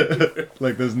hammer.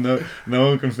 Like there's no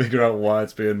one can figure out why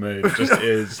it's being made. It just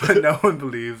is. No one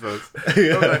believes us.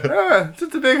 Yeah. Like, it's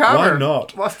just a big hammer. Why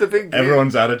not? What's the big deal?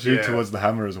 Everyone's attitude towards the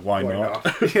hammer is why not?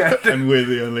 Yeah. And we're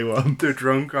the only one. They're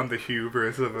drunk on the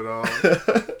hubris of it all.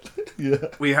 Yeah.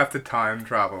 We have to time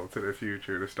travel to the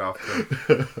future to stop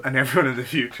them. And everyone in the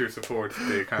future supports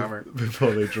Big Hammer.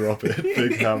 Before they drop it.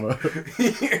 Big Hammer.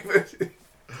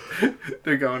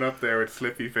 They're going up there with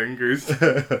slippy fingers.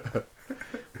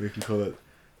 We can call it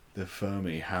the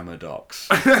Fermi Hammer Docs.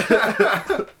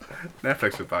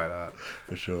 Netflix would buy that.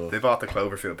 For sure. They bought the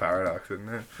Cloverfield Paradox, didn't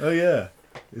they? Oh yeah.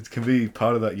 It can be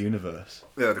part of that universe.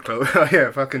 Yeah, oh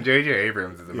yeah, fucking J.J.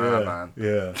 Abrams is a madman.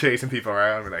 Yeah. Chasing people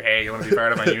around, be like, hey, you want to be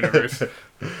part of my universe?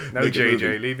 No,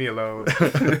 J.J., leave me alone.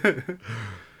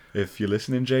 If you're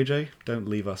listening, JJ, don't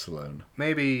leave us alone.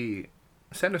 Maybe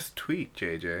send us a tweet,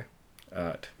 JJ.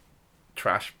 At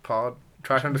trash _pod.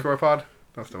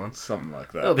 That's the one. Something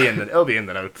like that. It'll be in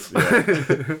the notes.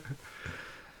 Yeah.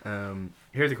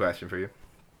 Here's a question for you.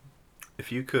 If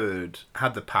you could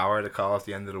have the power to cause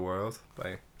the end of the world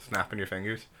by snapping your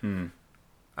fingers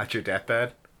at your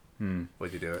deathbed,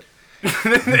 would you do it?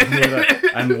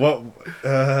 And what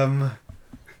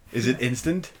is it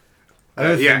instant? I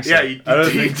don't yeah, think so. yeah, you I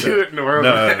don't do think so. it in the world.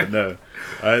 No.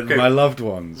 Okay. My loved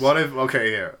ones. What if?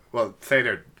 Okay, yeah. Well, say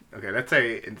they're okay. Let's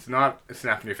say it's not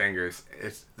snapping your fingers.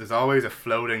 There's always a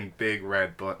floating big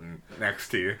red button next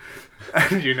to you,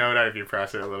 and you know that if you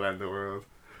press it, it'll end the world.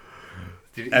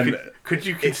 Could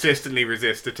you consistently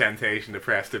resist the temptation to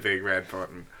press the big red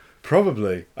button?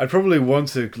 Probably. I'd probably want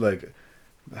to like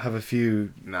have a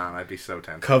few Nah, I'd be so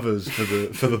tempted. covers for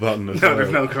the button as No, well.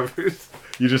 there's no covers.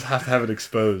 You just have to have it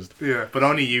exposed. Yeah, but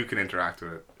only you can interact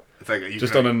with it. It's like you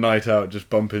Just can on a night out, just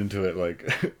bump into it like.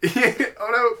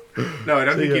 Oh no! No, I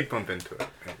don't So think yeah. you'd bump into it.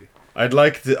 Maybe. I'd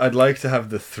like to have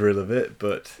the thrill of it,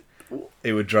 but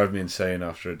it would drive me insane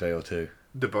after a day or two.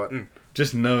 The button.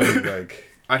 Just knowing like.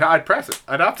 I'd press it.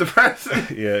 I'd have to press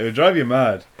it. Yeah, it would drive you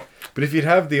mad. But if you'd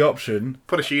have the option,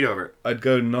 Put a sheet over it. I'd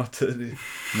go not to.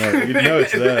 No, you'd know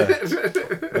it's there.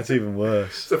 That's even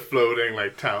worse. It's a floating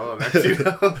like towel next to you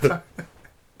the whole time.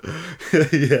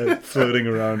 Yeah, floating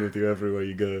around with you everywhere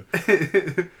you go.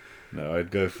 No,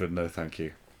 I'd go for no, thank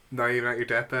you. Not even at your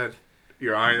deathbed.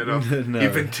 You're eyeing it up. No.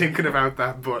 You've been thinking about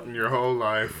that button your whole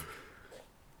life.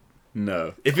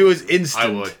 No, if it was instant, I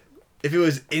would. If it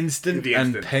was instant It'd be and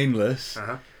instant. painless,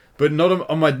 Uh-huh. but not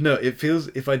on my no, it feels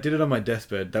if I did it on my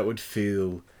deathbed, that would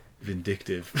feel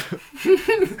vindictive.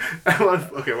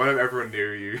 Okay, what if everyone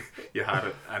knew you had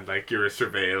it and like you were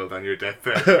surveilled on your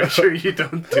deathbed? Make sure you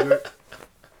don't do it.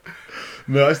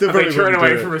 No, I still And they probably turn wouldn't away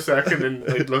do from it. a second and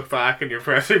they'd look back and you're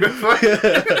pressing the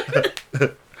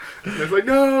button. And it's like,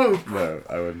 no! No,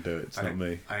 I wouldn't do it. It's not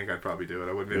me. I think I'd probably do it.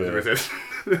 I wouldn't be able to Yeah. resist.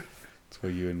 It's for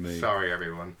you and me. Sorry,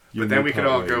 everyone. You But and then me we could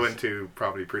part all go ways. into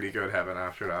probably pretty good heaven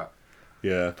after that.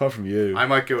 Yeah, apart from you. I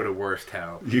might go to worst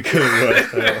hell. You couldn't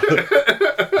work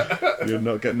out. You're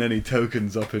not getting any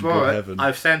tokens up in good But heaven.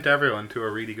 I've sent everyone to a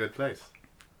really good place.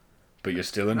 But you're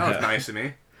still in That was hell. nice of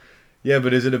me. Yeah,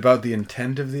 but is it about the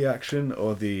intent of the action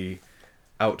or the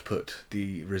output,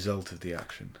 the result of the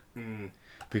action? Mm.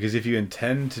 Because if you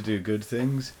intend to do good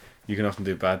things, you can often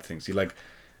do bad things. You like,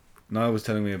 Niall was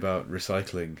telling me about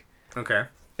recycling. Okay.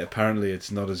 Apparently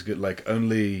it's not as good, like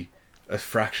only a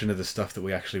fraction of the stuff that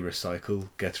we actually recycle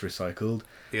gets recycled.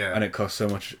 Yeah. And it costs so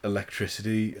much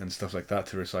electricity and stuff like that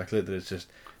to recycle it that it's just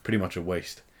pretty much a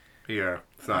waste. Yeah.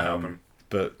 It's not helping.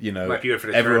 But, you know, Might be good for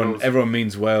the turtles. everyone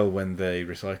means well when they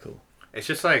recycle. It's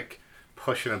just like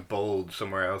pushing a bulge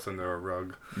somewhere else under a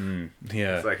rug.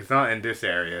 Yeah. It's like, it's not in this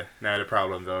area. Now the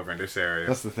problem's over in this area.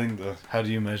 That's the thing, though. How do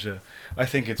you measure? I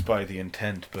think it's by the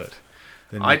intent, but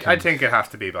then I think it has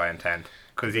to be by intent.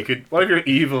 Because you could... What if you're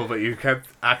evil, but you kept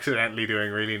accidentally doing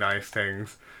really nice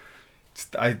things?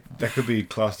 that could be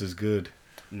classed as good.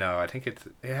 No, I think it's...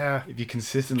 Yeah. If you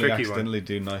consistently Tricky one. accidentally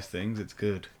do nice things, it's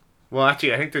good. Well,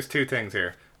 actually, I think there's two things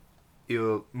here.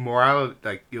 You'll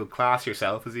class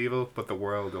yourself as evil, but the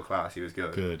world will class you as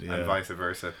good. Good, yeah. And vice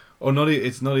versa. Or not.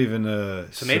 It's not even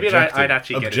a. So maybe subjective. I'd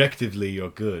actually get it. objectively you're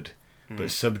good, but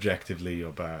subjectively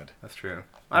you're bad. That's true.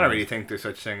 I don't really think there's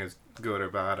such thing as good or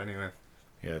bad anyway.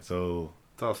 Yeah, it's all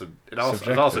It's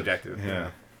all subjective.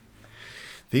 Yeah.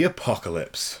 The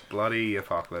apocalypse. Bloody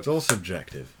apocalypse. It's all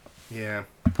subjective. Yeah.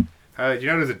 Do you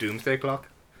know there's a doomsday clock?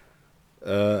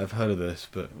 I've heard of this,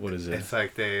 but what is it? It's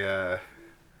like they.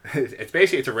 It's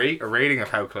basically a rating of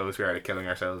how close we are to killing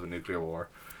ourselves with nuclear war.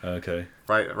 Okay.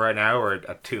 Right now we're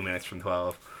at 2 minutes from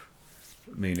 12.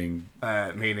 Meaning,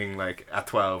 Meaning like at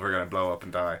 12 we're gonna blow up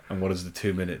and die. and what does the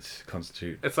 2 minutes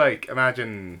constitute? It's like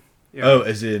imagine. You know,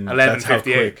 As in that's how 11:58.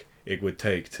 quick it would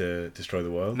take to destroy the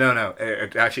world. No.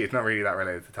 Actually, it's not really that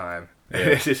related to time. Yeah.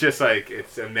 It's just like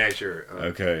it's a measure. Of,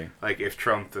 Okay. Like if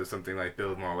Trump does something like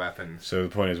build more weapons. So the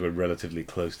point is we're relatively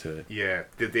close to it. Yeah.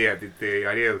 The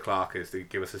idea of the clock is to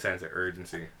give us a sense of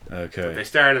urgency. But they Okay.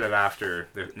 started it after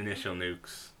the initial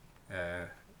nukes,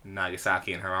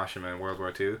 Nagasaki and Hiroshima in World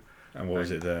War II. And what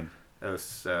was it then? It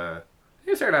was.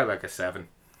 It started out like a 7.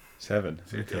 7.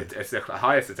 It's, Okay. it's the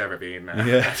highest it's ever been.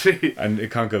 Yeah. Actually, And it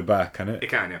can't go back, can it? it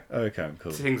can, yeah. Okay,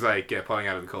 cool. Things like pulling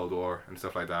out of the Cold War and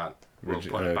stuff like that. We'll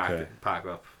put it Okay. back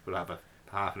up. We'll have a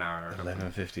half an hour or something.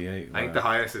 11:58. I think the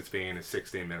highest it's been is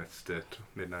 16 minutes to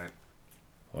midnight.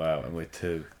 Wow, and we're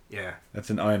 2. Yeah. That's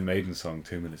an Iron Maiden song,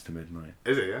 2 minutes to midnight.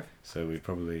 Is it, yeah? So we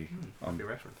probably Good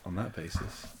reference. on that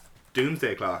basis.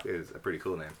 Doomsday Clock is a pretty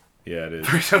cool name Yeah, it is.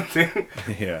 for something.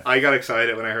 Yeah. I got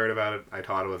excited when I heard about it. I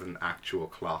thought it was an actual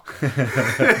clock.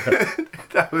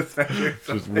 That was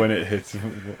Just when it hits.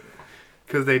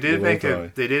 because they did We'll all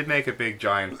die. they did make a big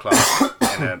giant clock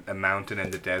in a mountain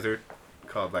in the desert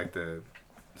called like the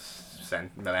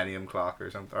Millennium Clock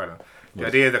or something. I don't know. The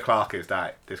idea of the clock is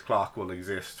that this clock will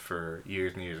exist for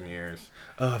years and years and years.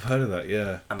 Oh, I've heard of that.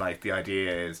 Yeah. And like the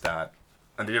idea is that,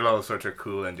 and they did all sorts of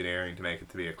cool engineering to make it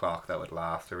to be a clock that would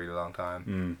last a really long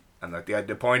time. And like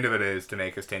the point of it is to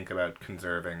make us think about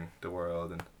conserving the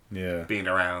world and Yeah. being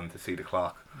around to see the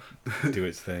clock. Do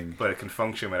its thing. But it can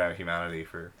function without humanity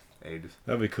for ages.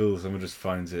 That'd be cool. Someone just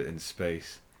finds it in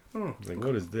space. Oh, It's like,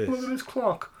 what is this? look at this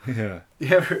clock. Yeah.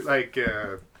 You ever like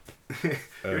you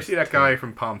ever see that guy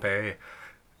from Pompeii?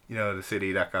 You know, the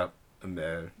city that got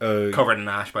covered in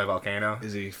ash by a volcano.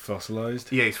 Is he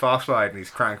fossilized? Yeah, he's fossilized and he's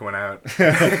cranking one out.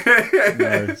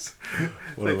 Nice.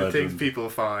 What Like a the things legend. people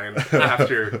find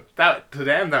after that. To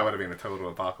them, that would have been a total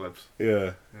apocalypse.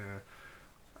 Yeah. Yeah,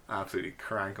 absolutely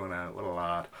cranking one out. What a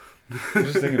lad. I'm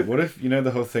just thinking, what if, you know,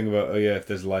 the whole thing about, oh yeah, if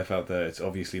there's life out there, it's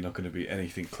obviously not going to be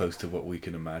anything close to what we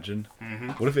can imagine. Mm-hmm.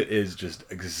 What if it is just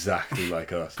exactly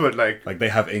like us? But like Like they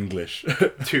have English.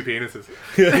 two penises.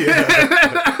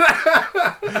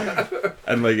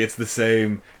 And like it's the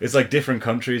same, it's like different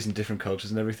countries and different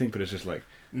cultures and everything, but it's just like,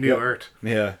 New Yep. Earth.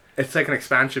 yeah. It's like an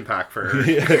expansion pack for Earth.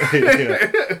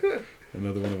 Yeah.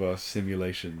 Another one of our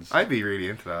simulations. I'd be really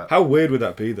into that. How weird would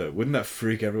that be though? Wouldn't that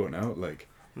freak everyone out? Like,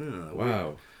 Yeah,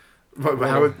 wow. But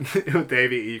how would they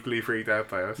be equally freaked out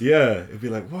by us? Yeah, it'd be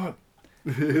like, what?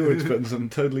 We were expecting something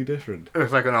totally different.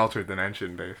 It's like an altered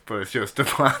dimension, Dave, but it's just a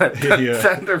planet Yeah.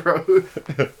 down the road.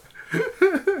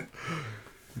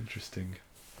 Interesting.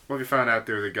 What if you found out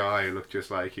there was a guy who looked just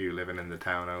like you living in the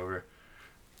town over?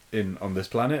 On this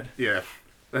planet? Yeah.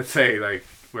 Let's say, like,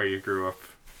 where you grew up.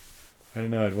 I don't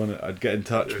know, I'd get in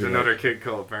touch. There's be another like, kid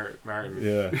called Martin.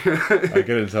 yeah. I'd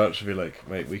get in touch and be like,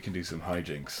 mate, we can do some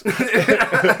hijinks.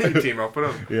 You team up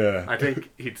with him. Yeah. I think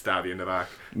he'd stab you in the back.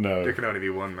 No. There can only be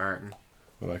one Martin.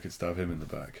 Well, I could stab him in the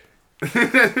back.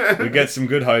 We'd get some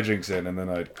good hijinks in and then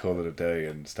I'd call it a day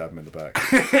and stab him in the back.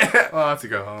 Well, I'll have to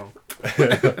go home.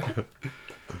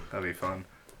 That'll be fun.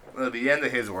 Well, it'll be the end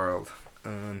of his world.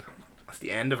 And that's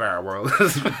the end of our world.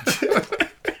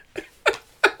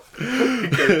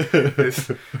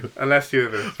 Unless you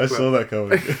have a... I saw that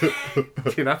coming.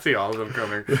 Do you not see all of them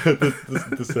coming?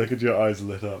 the second your eyes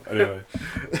lit up. Anyway.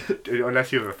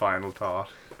 Unless you have a final thought.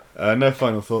 No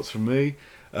final thoughts from me.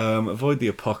 Avoid the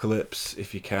apocalypse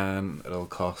if you can at all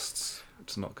costs.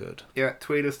 It's not good. Yeah,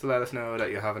 tweet us to let us know that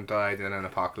you haven't died in an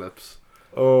apocalypse.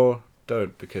 Or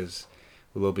don't, because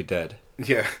we'll all be dead.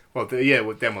 Yeah, well, then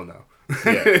we'll know.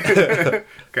 Yeah.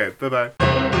 Okay, bye-bye.